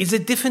work. Is there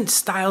different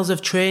styles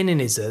of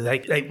training? Is there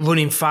like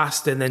running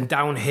fast and then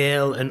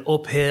downhill and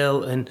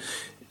uphill and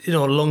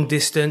long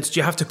distance? Do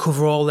you have to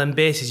cover all them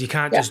bases? You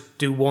can't just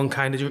do one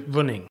kind of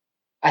running.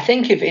 I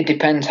think if it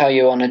depends how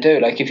you want to do.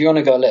 Like, if you want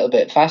to go a little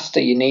bit faster,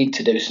 you need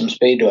to do some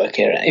speed work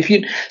here. If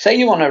you say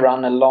you want to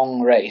run a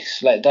long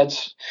race, like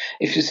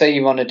if you say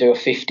you want to do a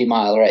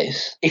 50-mile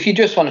race, if you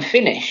just want to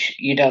finish,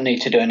 you don't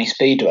need to do any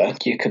speed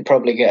work. You could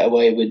probably get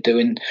away with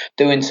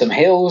doing some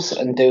hills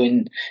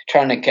and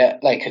trying to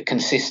get like a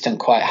consistent,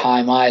 quite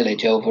high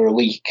mileage over a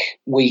week,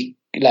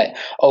 like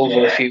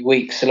over a few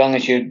weeks, so long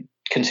as you're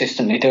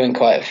consistently doing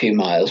quite a few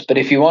miles. But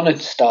if you want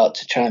to start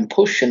to try and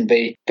push and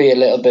be a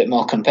little bit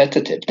more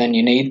competitive, then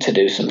you need to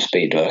do some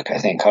speed work, I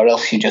think, or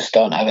else you just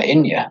don't have it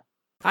in you.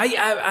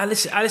 I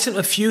listened to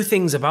a few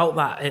things about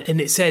that,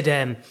 and it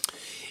said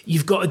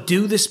you've got to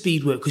do the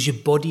speed work because your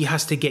body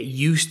has to get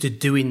used to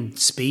doing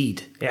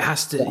speed. It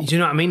has to, do you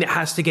know what I mean? It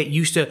has to get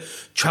used to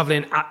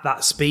traveling at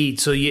that speed.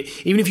 So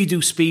even if you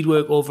do speed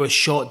work over a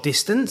short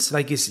distance,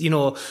 like it's,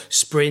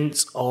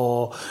 sprints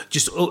or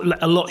just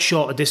a lot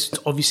shorter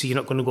distance, obviously you're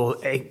not going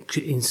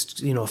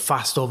to go,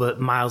 fast over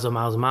miles and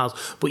miles and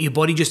miles, but your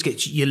body just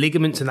gets, your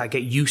ligaments and that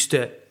get used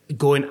to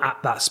going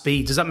at that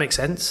speed. Does that make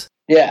sense?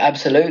 Yeah,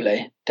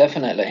 absolutely.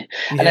 Definitely.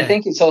 And I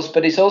think it's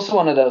also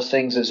one of those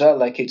things as well.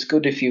 Like, it's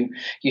good if you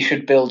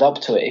should build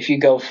up to it. If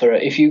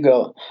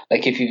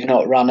you've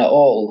not run at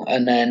all,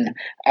 and then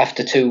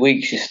after 2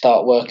 weeks, you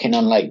start working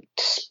on like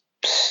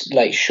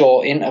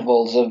short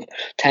intervals of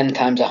 10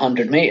 times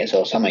 100 meters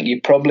or something,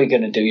 you're probably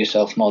going to do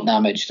yourself more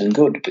damage than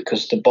good,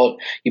 because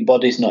your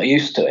body's not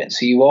used to it.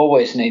 So you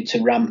always need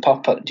to ramp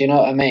up. Do you know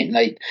what I mean?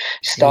 Like,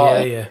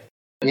 start.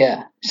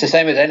 Yeah, it's the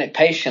same with any.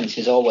 Patience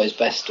is always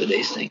best with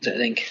these things, I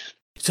think.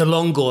 It's a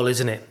long goal,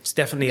 isn't it? It's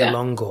definitely a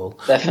long goal.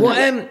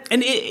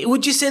 Definitely.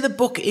 Would you say the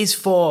book is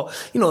for,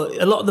 a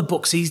lot of the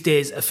books these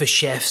days are for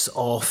chefs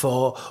or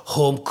for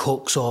home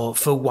cooks or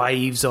for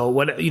wives or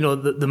whatever,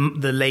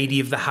 the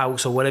lady of the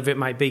house or whatever it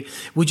might be.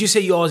 Would you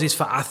say yours is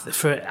for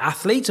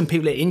athletes and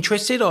people that are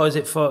interested, or is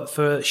it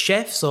for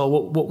chefs,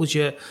 or what was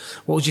your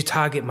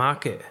target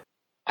market?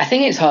 I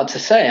think it's hard to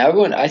say.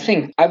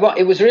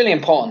 It was really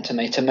important to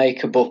me to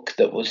make a book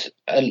that was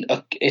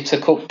it's a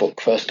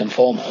cookbook first and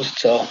foremost.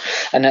 So,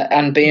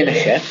 and being a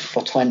chef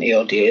for 20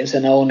 odd years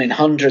and owning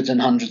hundreds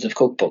and hundreds of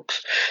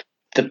cookbooks,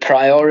 the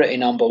priority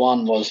number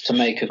one was to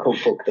make a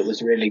cookbook that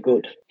was really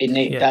good.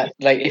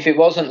 If it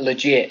wasn't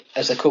legit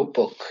as a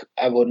cookbook,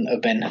 it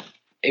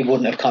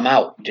wouldn't have come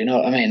out. Do you know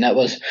what I mean? That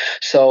was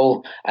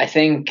so. I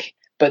think,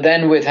 but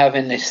then with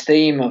having this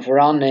theme of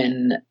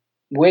running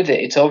with it,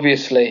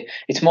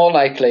 it's more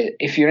likely,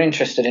 if you're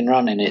interested in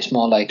running, it's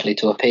more likely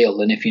to appeal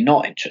than if you're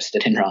not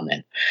interested in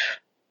running.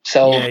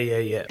 So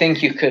I think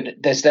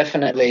there's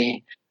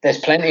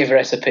plenty of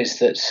recipes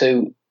that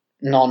suit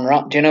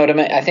non-run. Do you know what I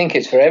mean? I think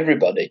it's for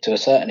everybody to a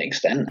certain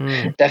extent.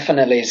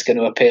 Definitely it's going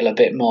to appeal a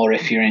bit more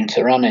if you're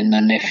into running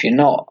than if you're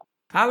not.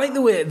 I like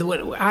the way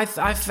I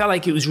felt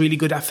like it was really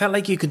good. I felt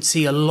like you could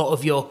see a lot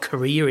of your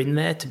career in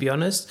there, to be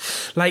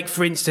honest. Like,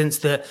 for instance,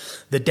 the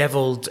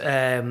deviled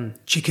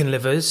chicken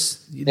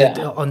livers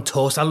on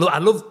toast. I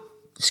love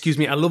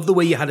the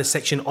way you had a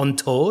section on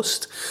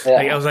toast. Yeah.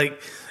 I was like,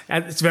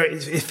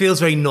 it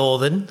feels very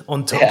northern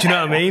on top. Do you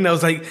know what I mean? I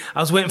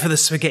was waiting for the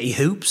spaghetti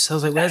hoops. I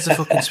was like, where's the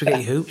fucking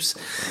spaghetti hoops?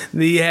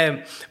 We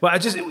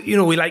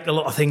like a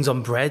lot of things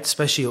on bread,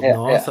 especially up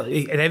north.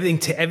 And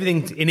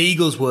everything in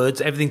Eagle's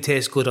words, everything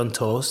tastes good on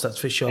toast. That's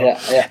for sure.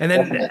 And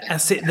then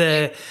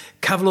the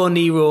Cavolo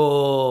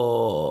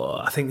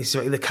Nero, I think this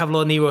is the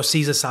Cavolo Nero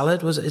Caesar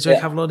salad. Is there a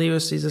Cavolo Nero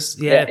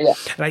Caesar? Yeah.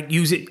 Like,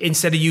 use it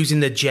instead of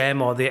using the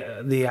gem or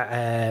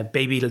the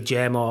baby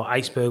gem or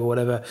iceberg or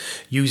whatever,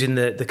 using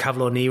the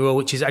Cavolo Nero,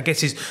 which is, I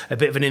guess, is a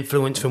bit of an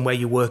influence from where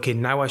you're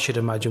working now, I should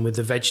imagine, with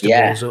the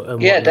vegetables.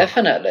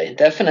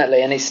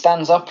 Definitely. And it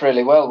stands up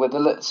really well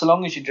so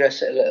long as you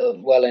dress it a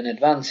little well in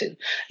advance, it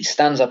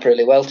stands up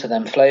really well to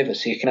them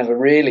flavours. So you can have a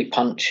really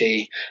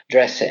punchy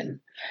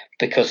dressing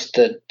because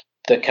the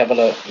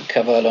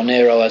Cavolo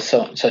Nero has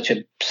such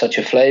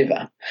a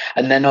flavour,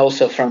 and then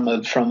also from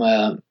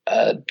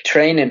a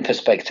training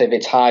perspective,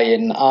 it's high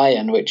in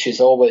iron, which is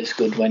always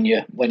good when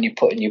you're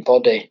putting your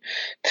body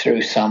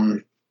through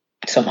some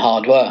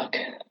hard work.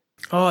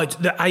 Oh,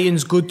 the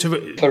iron's good to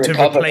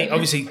replace.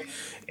 Obviously,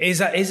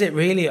 is it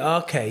really?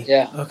 Okay.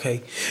 Yeah.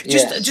 Okay.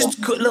 Just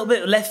a little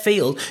bit left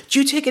field. Do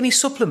you take any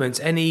supplements,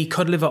 any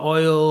cod liver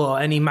oil or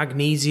any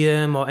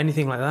magnesium or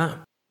anything like that?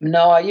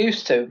 No, I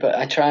used to, but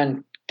I try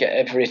and get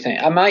everything.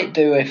 I might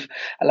do if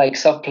I like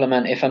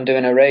supplement. If I'm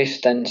doing a race,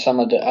 then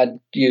I'd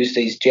use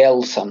these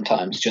gels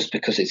sometimes just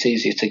because it's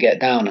easier to get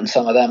down, and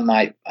some of them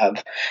might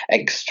have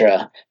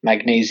extra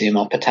magnesium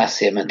or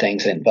potassium and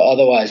things in. But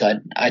otherwise, I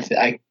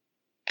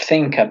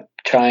think I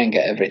try and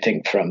get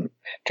everything from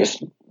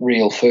just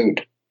real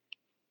food.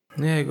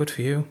 Yeah, good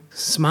for you.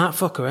 Smart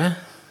fucker, eh?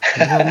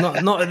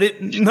 Well, not at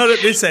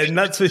this end,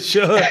 that's for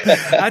sure.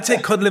 I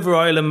take cod liver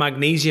oil and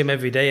magnesium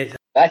every day.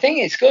 I think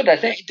it's good. I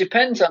think it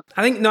depends on.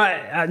 I think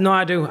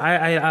I do.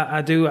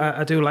 I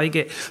do like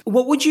it.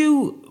 What would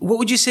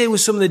you say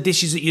was some of the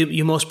dishes that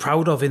you're most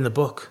proud of in the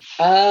book?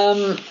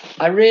 I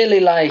really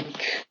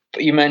like.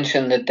 You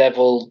mentioned the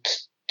deviled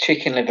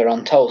chicken liver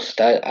on toast.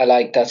 I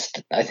like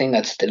that. I think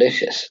that's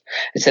delicious.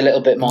 It's a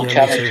little bit more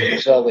challenging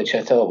as well, which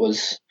I thought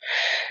was,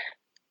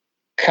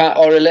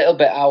 or a little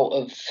bit out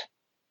of.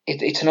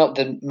 It's not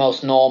the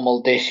most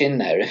normal dish in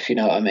there, if you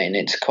know what I mean.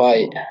 It's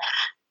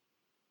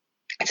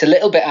a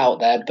little bit out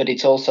there, but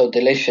it's also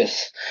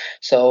delicious.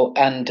 So,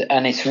 and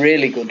it's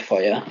really good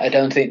for you. I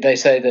don't think they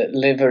say that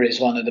liver is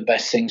one of the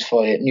best things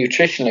for you,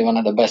 nutritionally one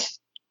of the best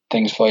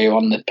things for you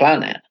on the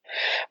planet.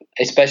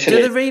 Especially,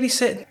 do they really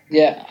say?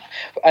 Yeah,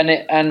 and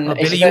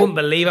Billy, you wouldn't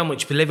believe how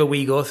much liver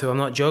we go through. I'm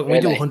not joking.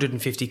 Really? We do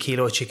 150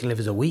 kilo chicken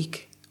livers a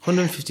week.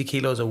 150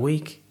 kilos a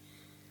week.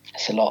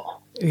 That's a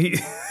lot.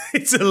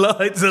 It's a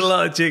lot. It's a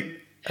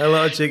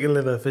lot of chicken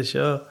liver for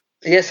sure.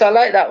 Yes, I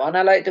like that one.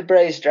 I like the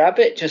braised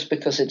rabbit just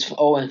because it's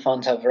always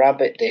fun to have a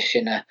rabbit dish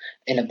in a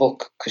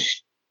book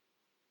because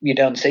you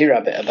don't see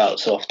rabbit about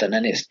so often,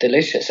 and it's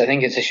delicious. I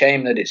think it's a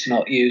shame that it's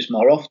not used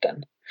more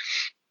often.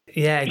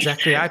 Yeah,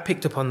 exactly. I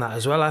picked up on that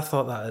as well. I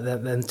thought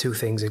that them two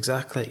things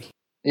exactly.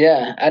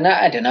 Yeah, and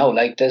I don't know,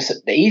 like there's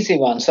the easy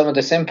one, some of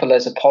the simple.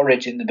 There's a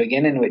porridge in the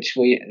beginning, which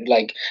we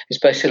like,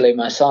 especially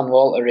my son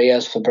Walter, he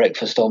has for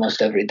breakfast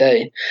almost every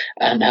day.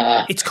 And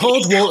it's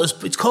called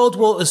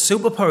Walter's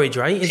super porridge,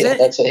 right? Is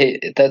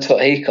it? That's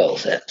what he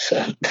calls it.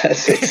 So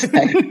that's his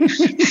name.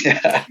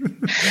 Yeah.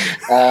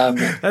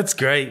 That's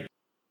great.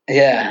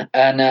 Yeah,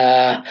 and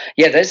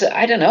there's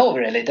I don't know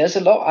really. There's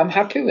a lot. I'm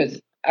happy with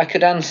I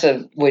could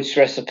answer which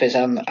recipes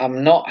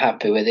I'm not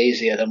happy with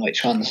easier than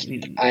which ones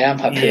I am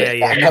happy with.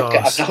 Yeah, I'm of not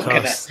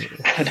gonna course.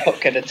 I'm not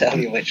gonna tell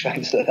you which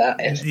ones that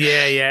is.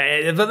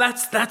 Yeah, but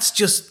that's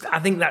just. I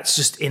think that's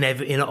just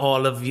in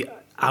all of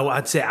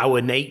I'd say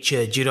our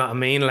nature. Do you know what I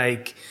mean?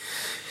 Like,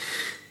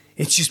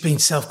 it's just being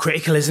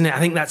self-critical, isn't it? I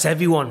think that's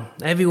everyone.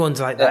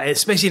 Everyone's like that,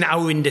 especially in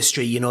our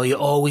industry. You know, you're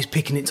always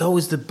picking. It's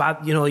always the bad.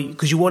 You know,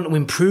 because you want to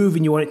improve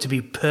and you want it to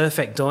be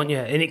perfect, don't you?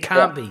 And it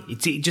can't be.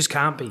 It just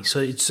can't be. So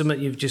it's something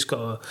you've just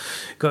got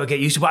to get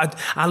used to. But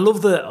I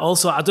love the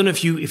also. I don't know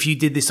if you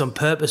did this on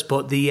purpose,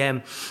 but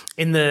the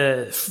in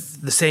the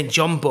St.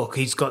 John book,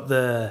 he's got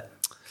the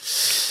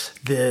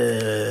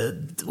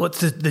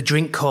what's the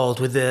drink called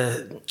with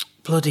the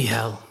bloody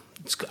hell.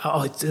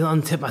 It's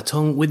on the tip of my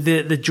tongue with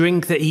the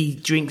drink that he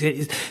drinks.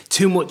 It's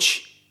too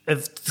much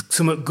of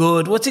something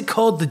good. What's it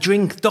called? The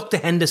drink, Dr.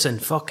 Henderson.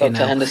 Fucking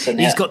hell. Henderson.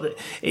 Yeah.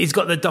 He's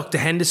got the Dr.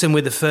 Henderson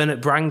with the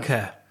Fernet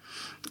Branca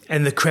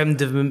and the creme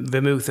de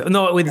vermouth.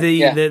 No, with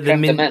the creme de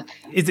mint. menthe.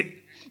 Is it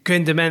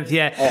creme de menthe?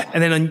 Yeah.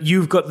 And then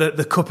you've got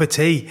the cup of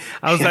tea.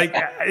 I was like,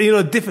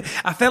 different.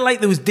 I felt like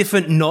there was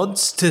different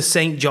nods to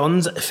St.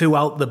 John's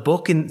throughout the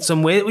book in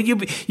some way.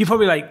 You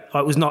probably like,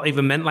 it was not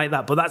even meant like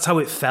that, but that's how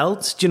it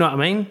felt. Do you know what I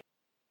mean?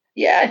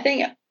 Yeah,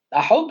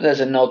 I hope there's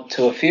a nod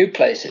to a few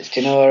places,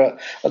 do you know,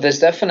 or there's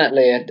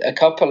definitely a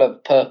couple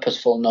of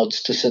purposeful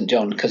nods to St.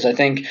 John, because I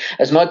think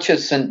as much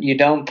as you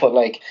don't put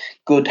like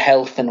good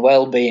health and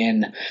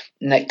well-being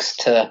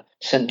next to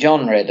St.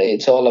 John, really,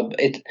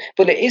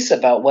 but it is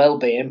about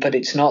well-being, but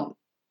it's not.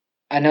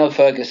 I know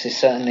Fergus is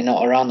certainly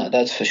not a runner,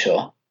 that's for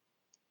sure.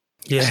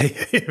 Yeah,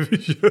 for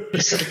sure.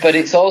 But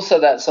it's also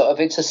that sort of,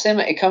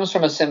 it comes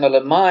from a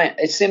similar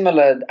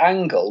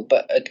angle,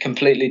 but a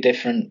completely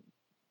different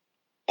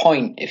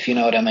point, if you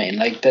know what I mean.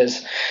 Like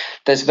there's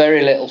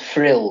very little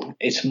frill.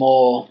 It's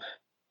more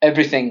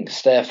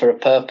everything's there for a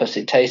purpose.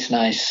 It tastes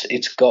nice.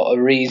 It's got a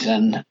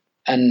reason.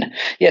 And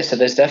yeah, so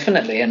there's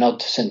definitely a nod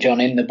to St. John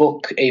in the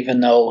book,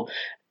 even though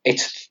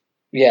it's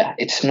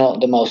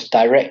not the most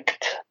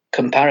direct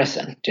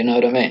comparison. Do you know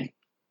what I mean?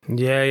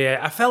 Yeah.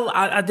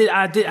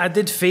 I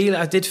did feel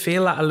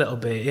that a little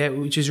bit. Yeah,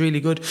 which is really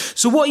good.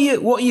 So what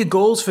are your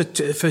goals for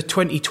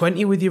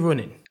 2020 with your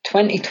running?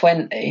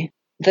 2020.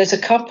 There's a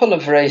couple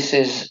of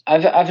races.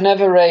 I've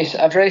never raced.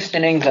 I've raced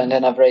in England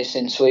and I've raced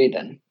in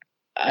Sweden.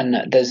 And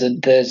there's a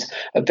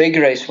big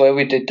race where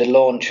we did the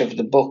launch of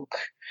the book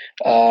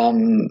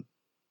in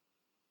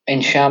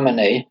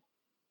Chamonix.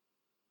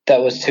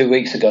 That was 2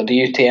 weeks ago.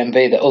 The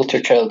UTMB, the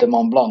Ultra Trail de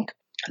Mont Blanc.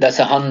 That's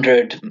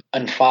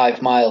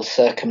 105 miles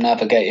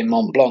circumnavigating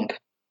Mont Blanc.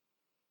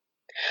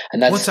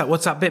 And that's,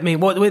 what's that bit mean?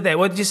 What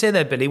did you say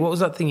there, Billy? What was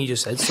that thing you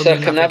just said?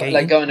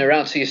 Like going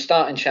around. So you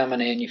start in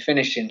Chamonix and you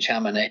finish in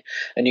Chamonix,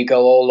 and you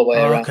go all the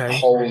way around the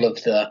whole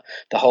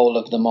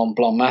of the Mont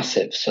Blanc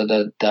Massif. So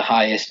the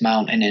highest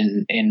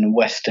mountain in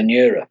Western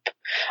Europe,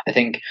 I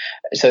think.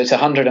 So it's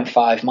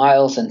 105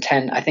 miles and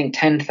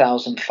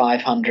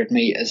 10,500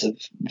 meters of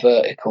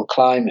vertical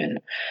climbing.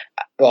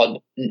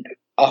 Well,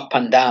 up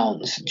and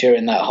downs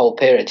during that whole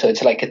period. So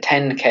it's like a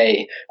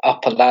 10K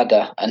up a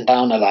ladder and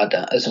down a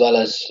ladder, as well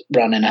as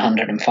running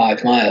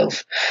 105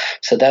 miles.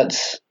 So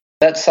that's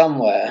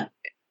somewhere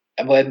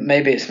where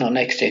maybe it's not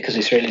next year because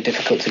it's really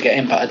difficult to get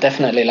in, but I'd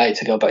definitely like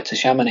to go back to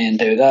Chamonix and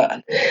do that.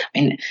 And, I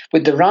mean,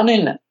 with the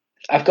running,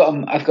 I've got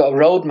a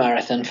road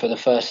marathon for the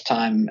first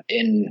time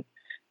since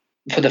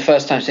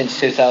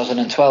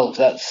 2012.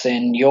 That's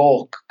in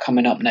York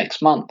coming up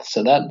next month.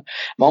 So that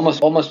I'm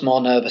almost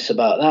more nervous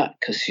about that,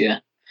 because you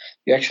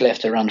actually have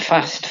to run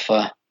fast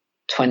for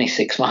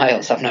 26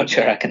 miles. I'm not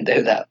sure I can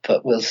do that,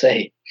 but we'll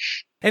see.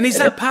 And is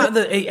that part of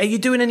are you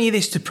doing any of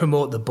this to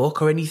promote the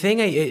book or anything?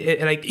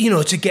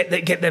 To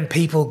get them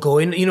people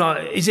going?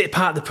 Is it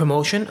part of the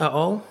promotion at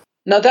all?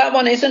 No, that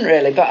one isn't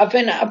really. But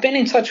I've been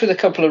in touch with a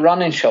couple of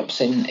running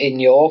shops in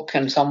York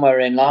and somewhere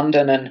in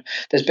London, and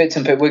there's bits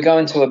and bits. We're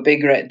going to a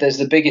big race. There's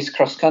the biggest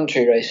cross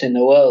country race in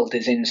the world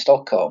is in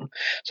Stockholm.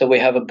 So we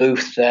have a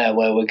booth there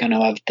where we're going to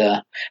have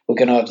the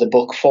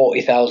book.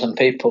 40,000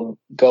 people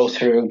go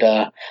through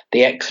the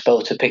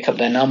expo to pick up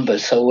their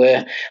numbers. So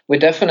we're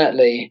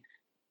definitely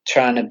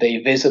trying to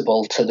be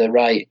visible to the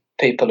right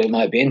people who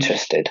might be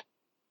interested.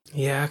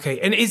 Yeah. Okay.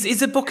 And is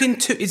the book in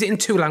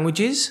two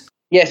languages?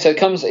 Yeah, so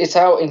it's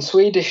out in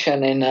Swedish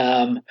and in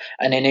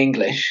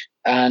English,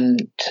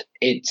 and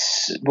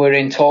we're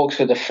in talks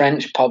with a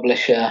French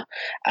publisher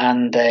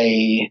and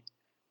was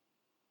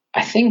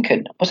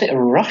it a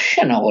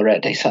Russian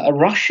already? So a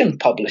Russian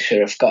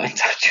publisher have got in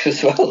touch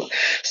as well.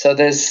 So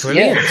there's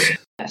brilliant.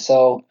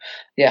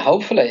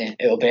 Hopefully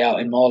it'll be out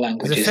in more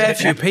languages.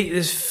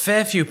 There's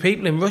fair few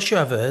people in Russia,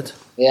 I've heard.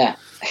 Yeah,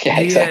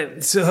 exactly. Yeah,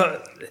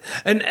 so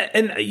and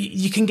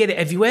you can get it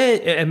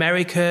everywhere.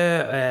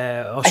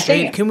 America,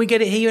 Australia. Can we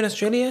get it here in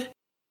Australia?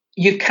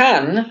 You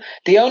can.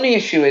 The only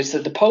issue is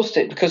that the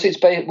postage, because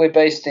we're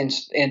based in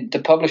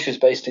the publisher's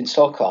based in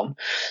Stockholm,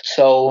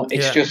 so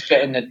it's just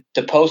getting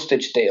the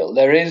postage deal.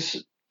 There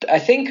is I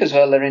think as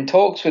well they're in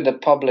talks with a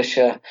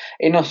publisher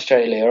in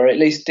Australia, or at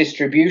least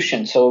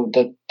distribution, so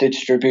the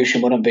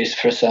distribution wouldn't be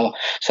for so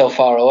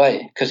far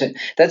away. Because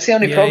that's the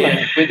only problem.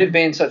 Yeah. With it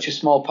being such a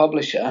small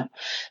publisher,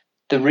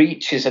 the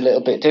reach is a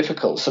little bit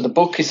difficult. So the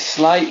book is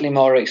slightly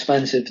more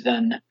expensive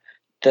than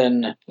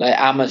like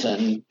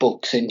Amazon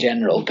books in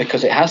general,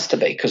 because it has to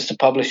be, because the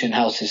publishing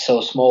house is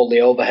so small, the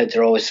overheads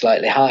are always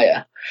slightly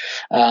higher.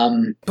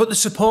 But the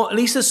support, at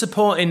least they're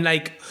supporting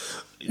like,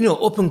 you know,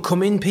 up and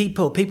coming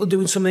people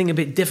doing something a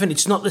bit different.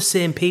 It's not the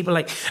same people,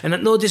 like,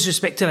 and no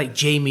disrespect to like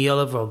Jamie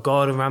Oliver or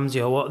Gordon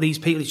Ramsay or what these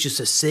people, it's just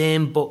the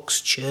same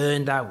books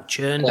churned out.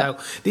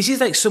 This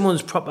is like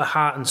someone's proper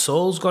heart and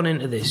soul's gone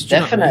into this.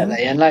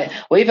 Definitely. And like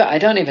I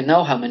don't even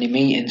know how many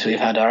meetings we've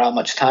had or how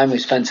much time we've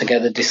spent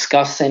together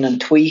discussing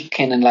and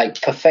tweaking and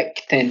like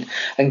perfecting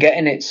and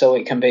getting it so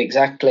it can be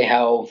exactly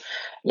how,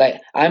 like,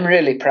 I'm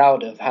really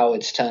proud of how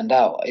it's turned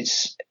out.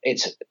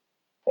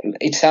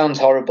 It sounds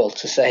horrible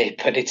to say,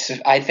 but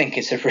I think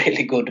it's a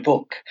really good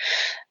book.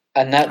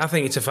 And that, I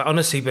think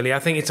honestly, Billy, I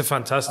think it's a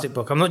fantastic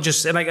book. I'm not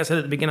just, like I said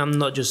at the beginning, I'm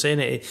not just saying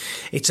it.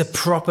 It's a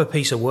proper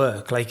piece of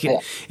work. Like,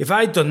 if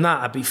I'd done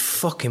that, I'd be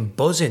fucking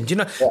buzzing. Do you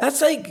know? Yeah.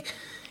 That's like,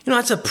 you know,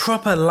 that's a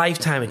proper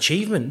lifetime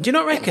achievement. Do you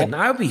not reckon?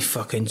 I'd be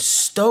fucking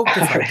stoked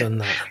if I'd done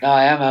that. No,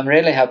 I am. I'm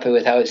really happy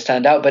with how it's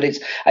turned out. But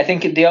I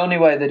think the only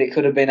way that it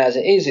could have been as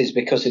it is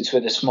because it's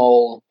with a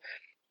small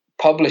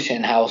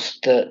publishing house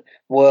that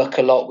work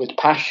a lot with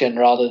passion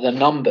rather than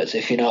numbers,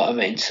 if you know what I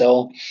mean.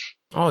 So,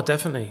 oh,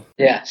 definitely.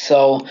 Yeah,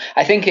 so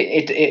I think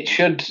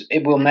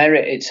it will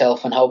merit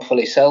itself and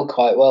hopefully sell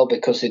quite well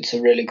because it's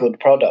a really good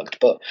product.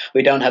 But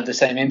we don't have the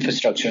same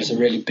infrastructure as a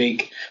really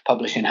big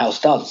publishing house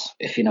does,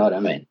 if you know what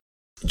I mean.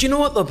 Do you know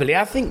what though, Billy?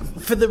 I think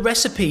for the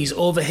recipes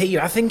over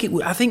here, I think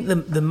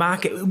the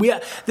market,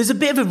 there's a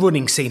bit of a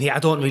running scene here. I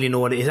don't really know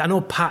what it is. I know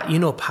Pat,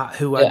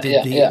 who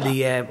did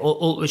the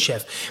Ultra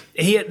Chef.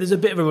 Here, there's a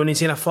bit of a running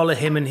scene. I follow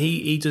him, and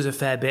he does a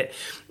fair bit.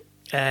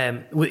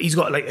 He's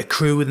got like a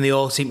crew, and they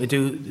all seem to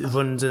do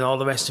runs and all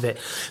the rest of it.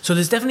 So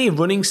there's definitely a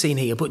running scene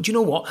here. But do you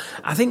know what?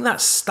 I think that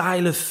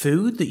style of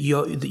food that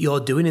you're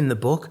doing in the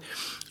book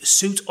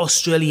suits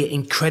Australia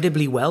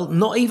incredibly well.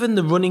 Not even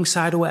the running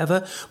side or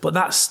whatever, but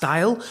that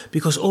style,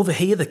 because over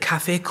here the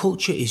cafe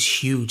culture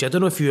is huge. I don't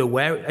know if you're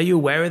aware. Are you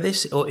aware of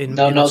this? Or in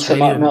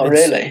Australia? Not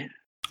really.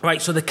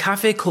 Right, so the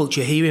cafe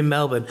culture here in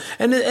Melbourne,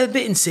 and a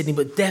bit in Sydney,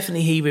 but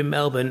definitely here in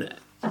Melbourne,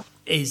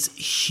 is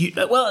huge.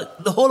 Well,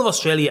 the whole of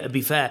Australia, to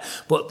be fair,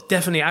 but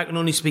definitely I can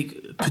only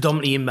speak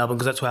predominantly in Melbourne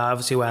because that's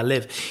where I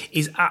live,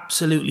 is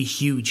absolutely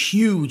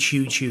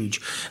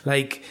huge.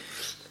 Like,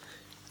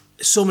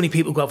 so many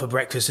people go out for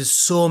breakfast. There's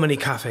so many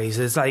cafes.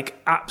 There's like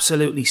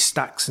absolutely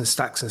stacks and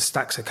stacks and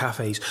stacks of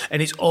cafes.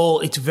 And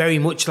it's very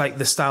much like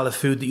the style of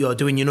food that you're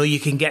doing. You know, you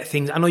can get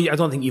things. I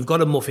don't think you've got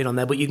a muffin on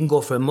there, but you can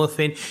go for a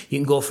muffin. You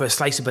can go for a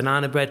slice of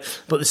banana bread.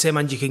 But the same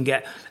hand, you can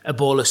get a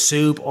bowl of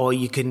soup, or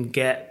you can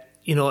get,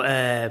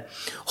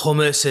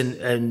 hummus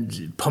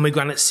and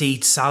pomegranate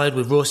seed salad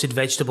with roasted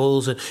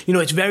vegetables. And,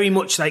 it's very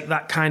much like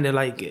that kind of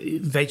like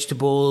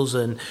vegetables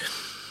and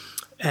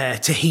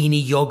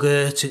tahini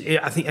yogurt.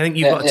 I think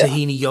you've got a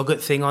tahini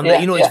yogurt thing on there.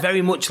 It's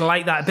very much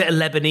like that. A bit of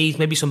Lebanese,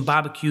 maybe some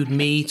barbecued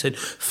meat and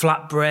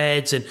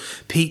flatbreads and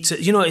pizza.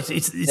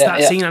 It's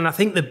that scene. And I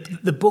think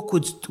the book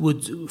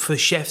would for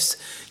chefs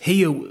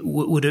here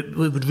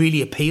would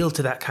really appeal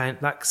to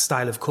that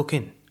style of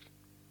cooking.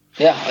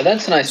 Yeah, well,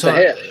 that's nice to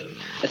hear.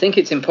 I think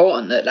it's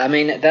important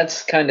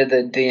that's kind of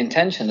the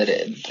intention, that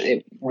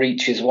it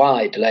reaches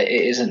wide. Like,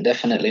 it isn't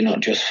definitely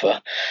not just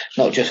for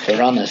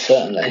runners,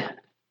 certainly.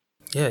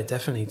 Yeah,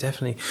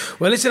 definitely.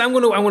 Well, listen, I'm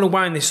going to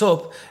wind this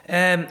up.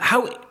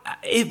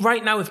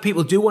 Right now, if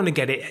people do want to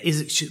get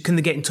it, can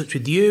they get in touch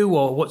with you,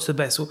 or what's the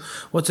best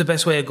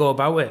way to go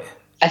about it?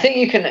 I think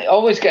you can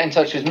always get in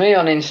touch with me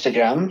on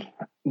Instagram,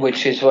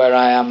 which is where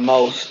I am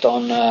most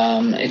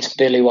on. It's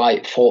Billy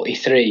White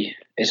 43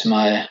 is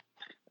my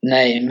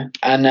name,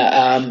 and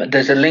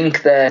there's a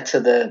link there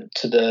to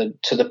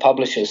the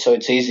publishers, so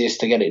it's easiest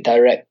to get it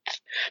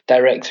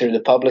direct through the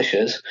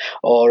publishers.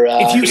 Or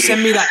if you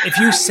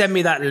send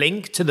me that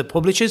link to the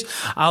publishers,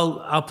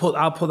 I'll put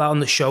that on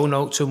the show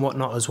notes and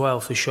whatnot as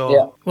well, for sure.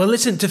 Yeah. Well,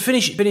 listen, to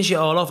finish it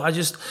all off,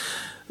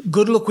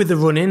 good luck with the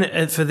running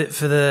for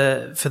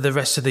the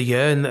rest of the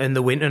year and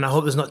the winter, and I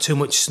hope there's not too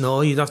much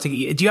snow. Do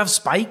you have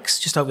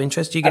spikes? Just out of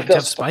interest, do you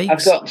have spikes?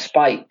 I've got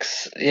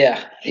spikes.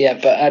 Yeah,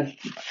 but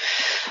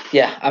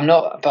I'm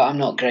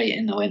not great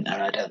in the winter,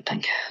 I don't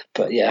think.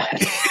 But yeah.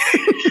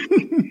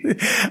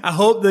 I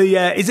hope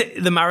is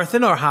it the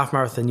marathon or half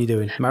marathon you're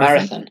doing?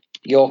 Marathon.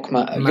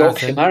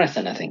 Yorkshire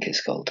Marathon, I think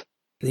it's called.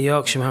 The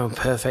Yorkshire Marathon,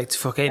 perfect.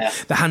 Fucking,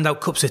 they hand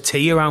out cups of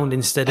tea around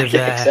instead of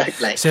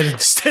exactly.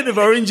 instead of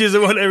oranges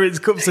or whatever. It's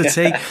cups of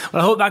tea.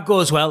 Well, I hope that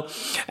goes well.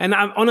 And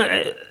I'm on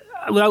it.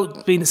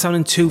 Without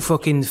sounding too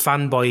fucking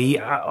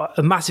fanboy,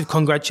 a massive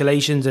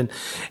congratulations, and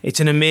it's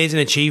an amazing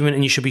achievement,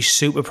 and you should be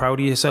super proud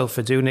of yourself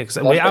for doing it. 'Cause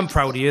I'm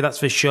proud of you, that's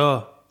for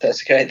sure.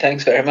 That's great.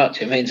 Thanks very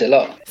much. It means a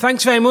lot.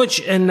 Thanks very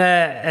much, and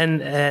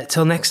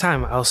till next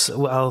time,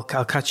 I'll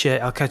catch you.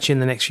 I'll catch you in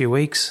the next few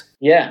weeks.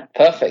 Yeah,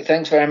 perfect.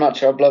 Thanks very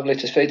much, Rob. Lovely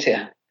to speak to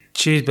you.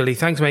 Cheers, Billy.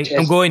 Thanks, mate.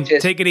 Cheers. I'm going.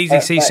 Cheers. Take it easy.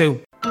 See you bye.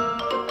 soon.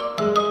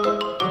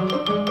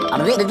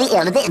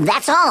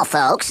 That's all,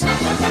 folks.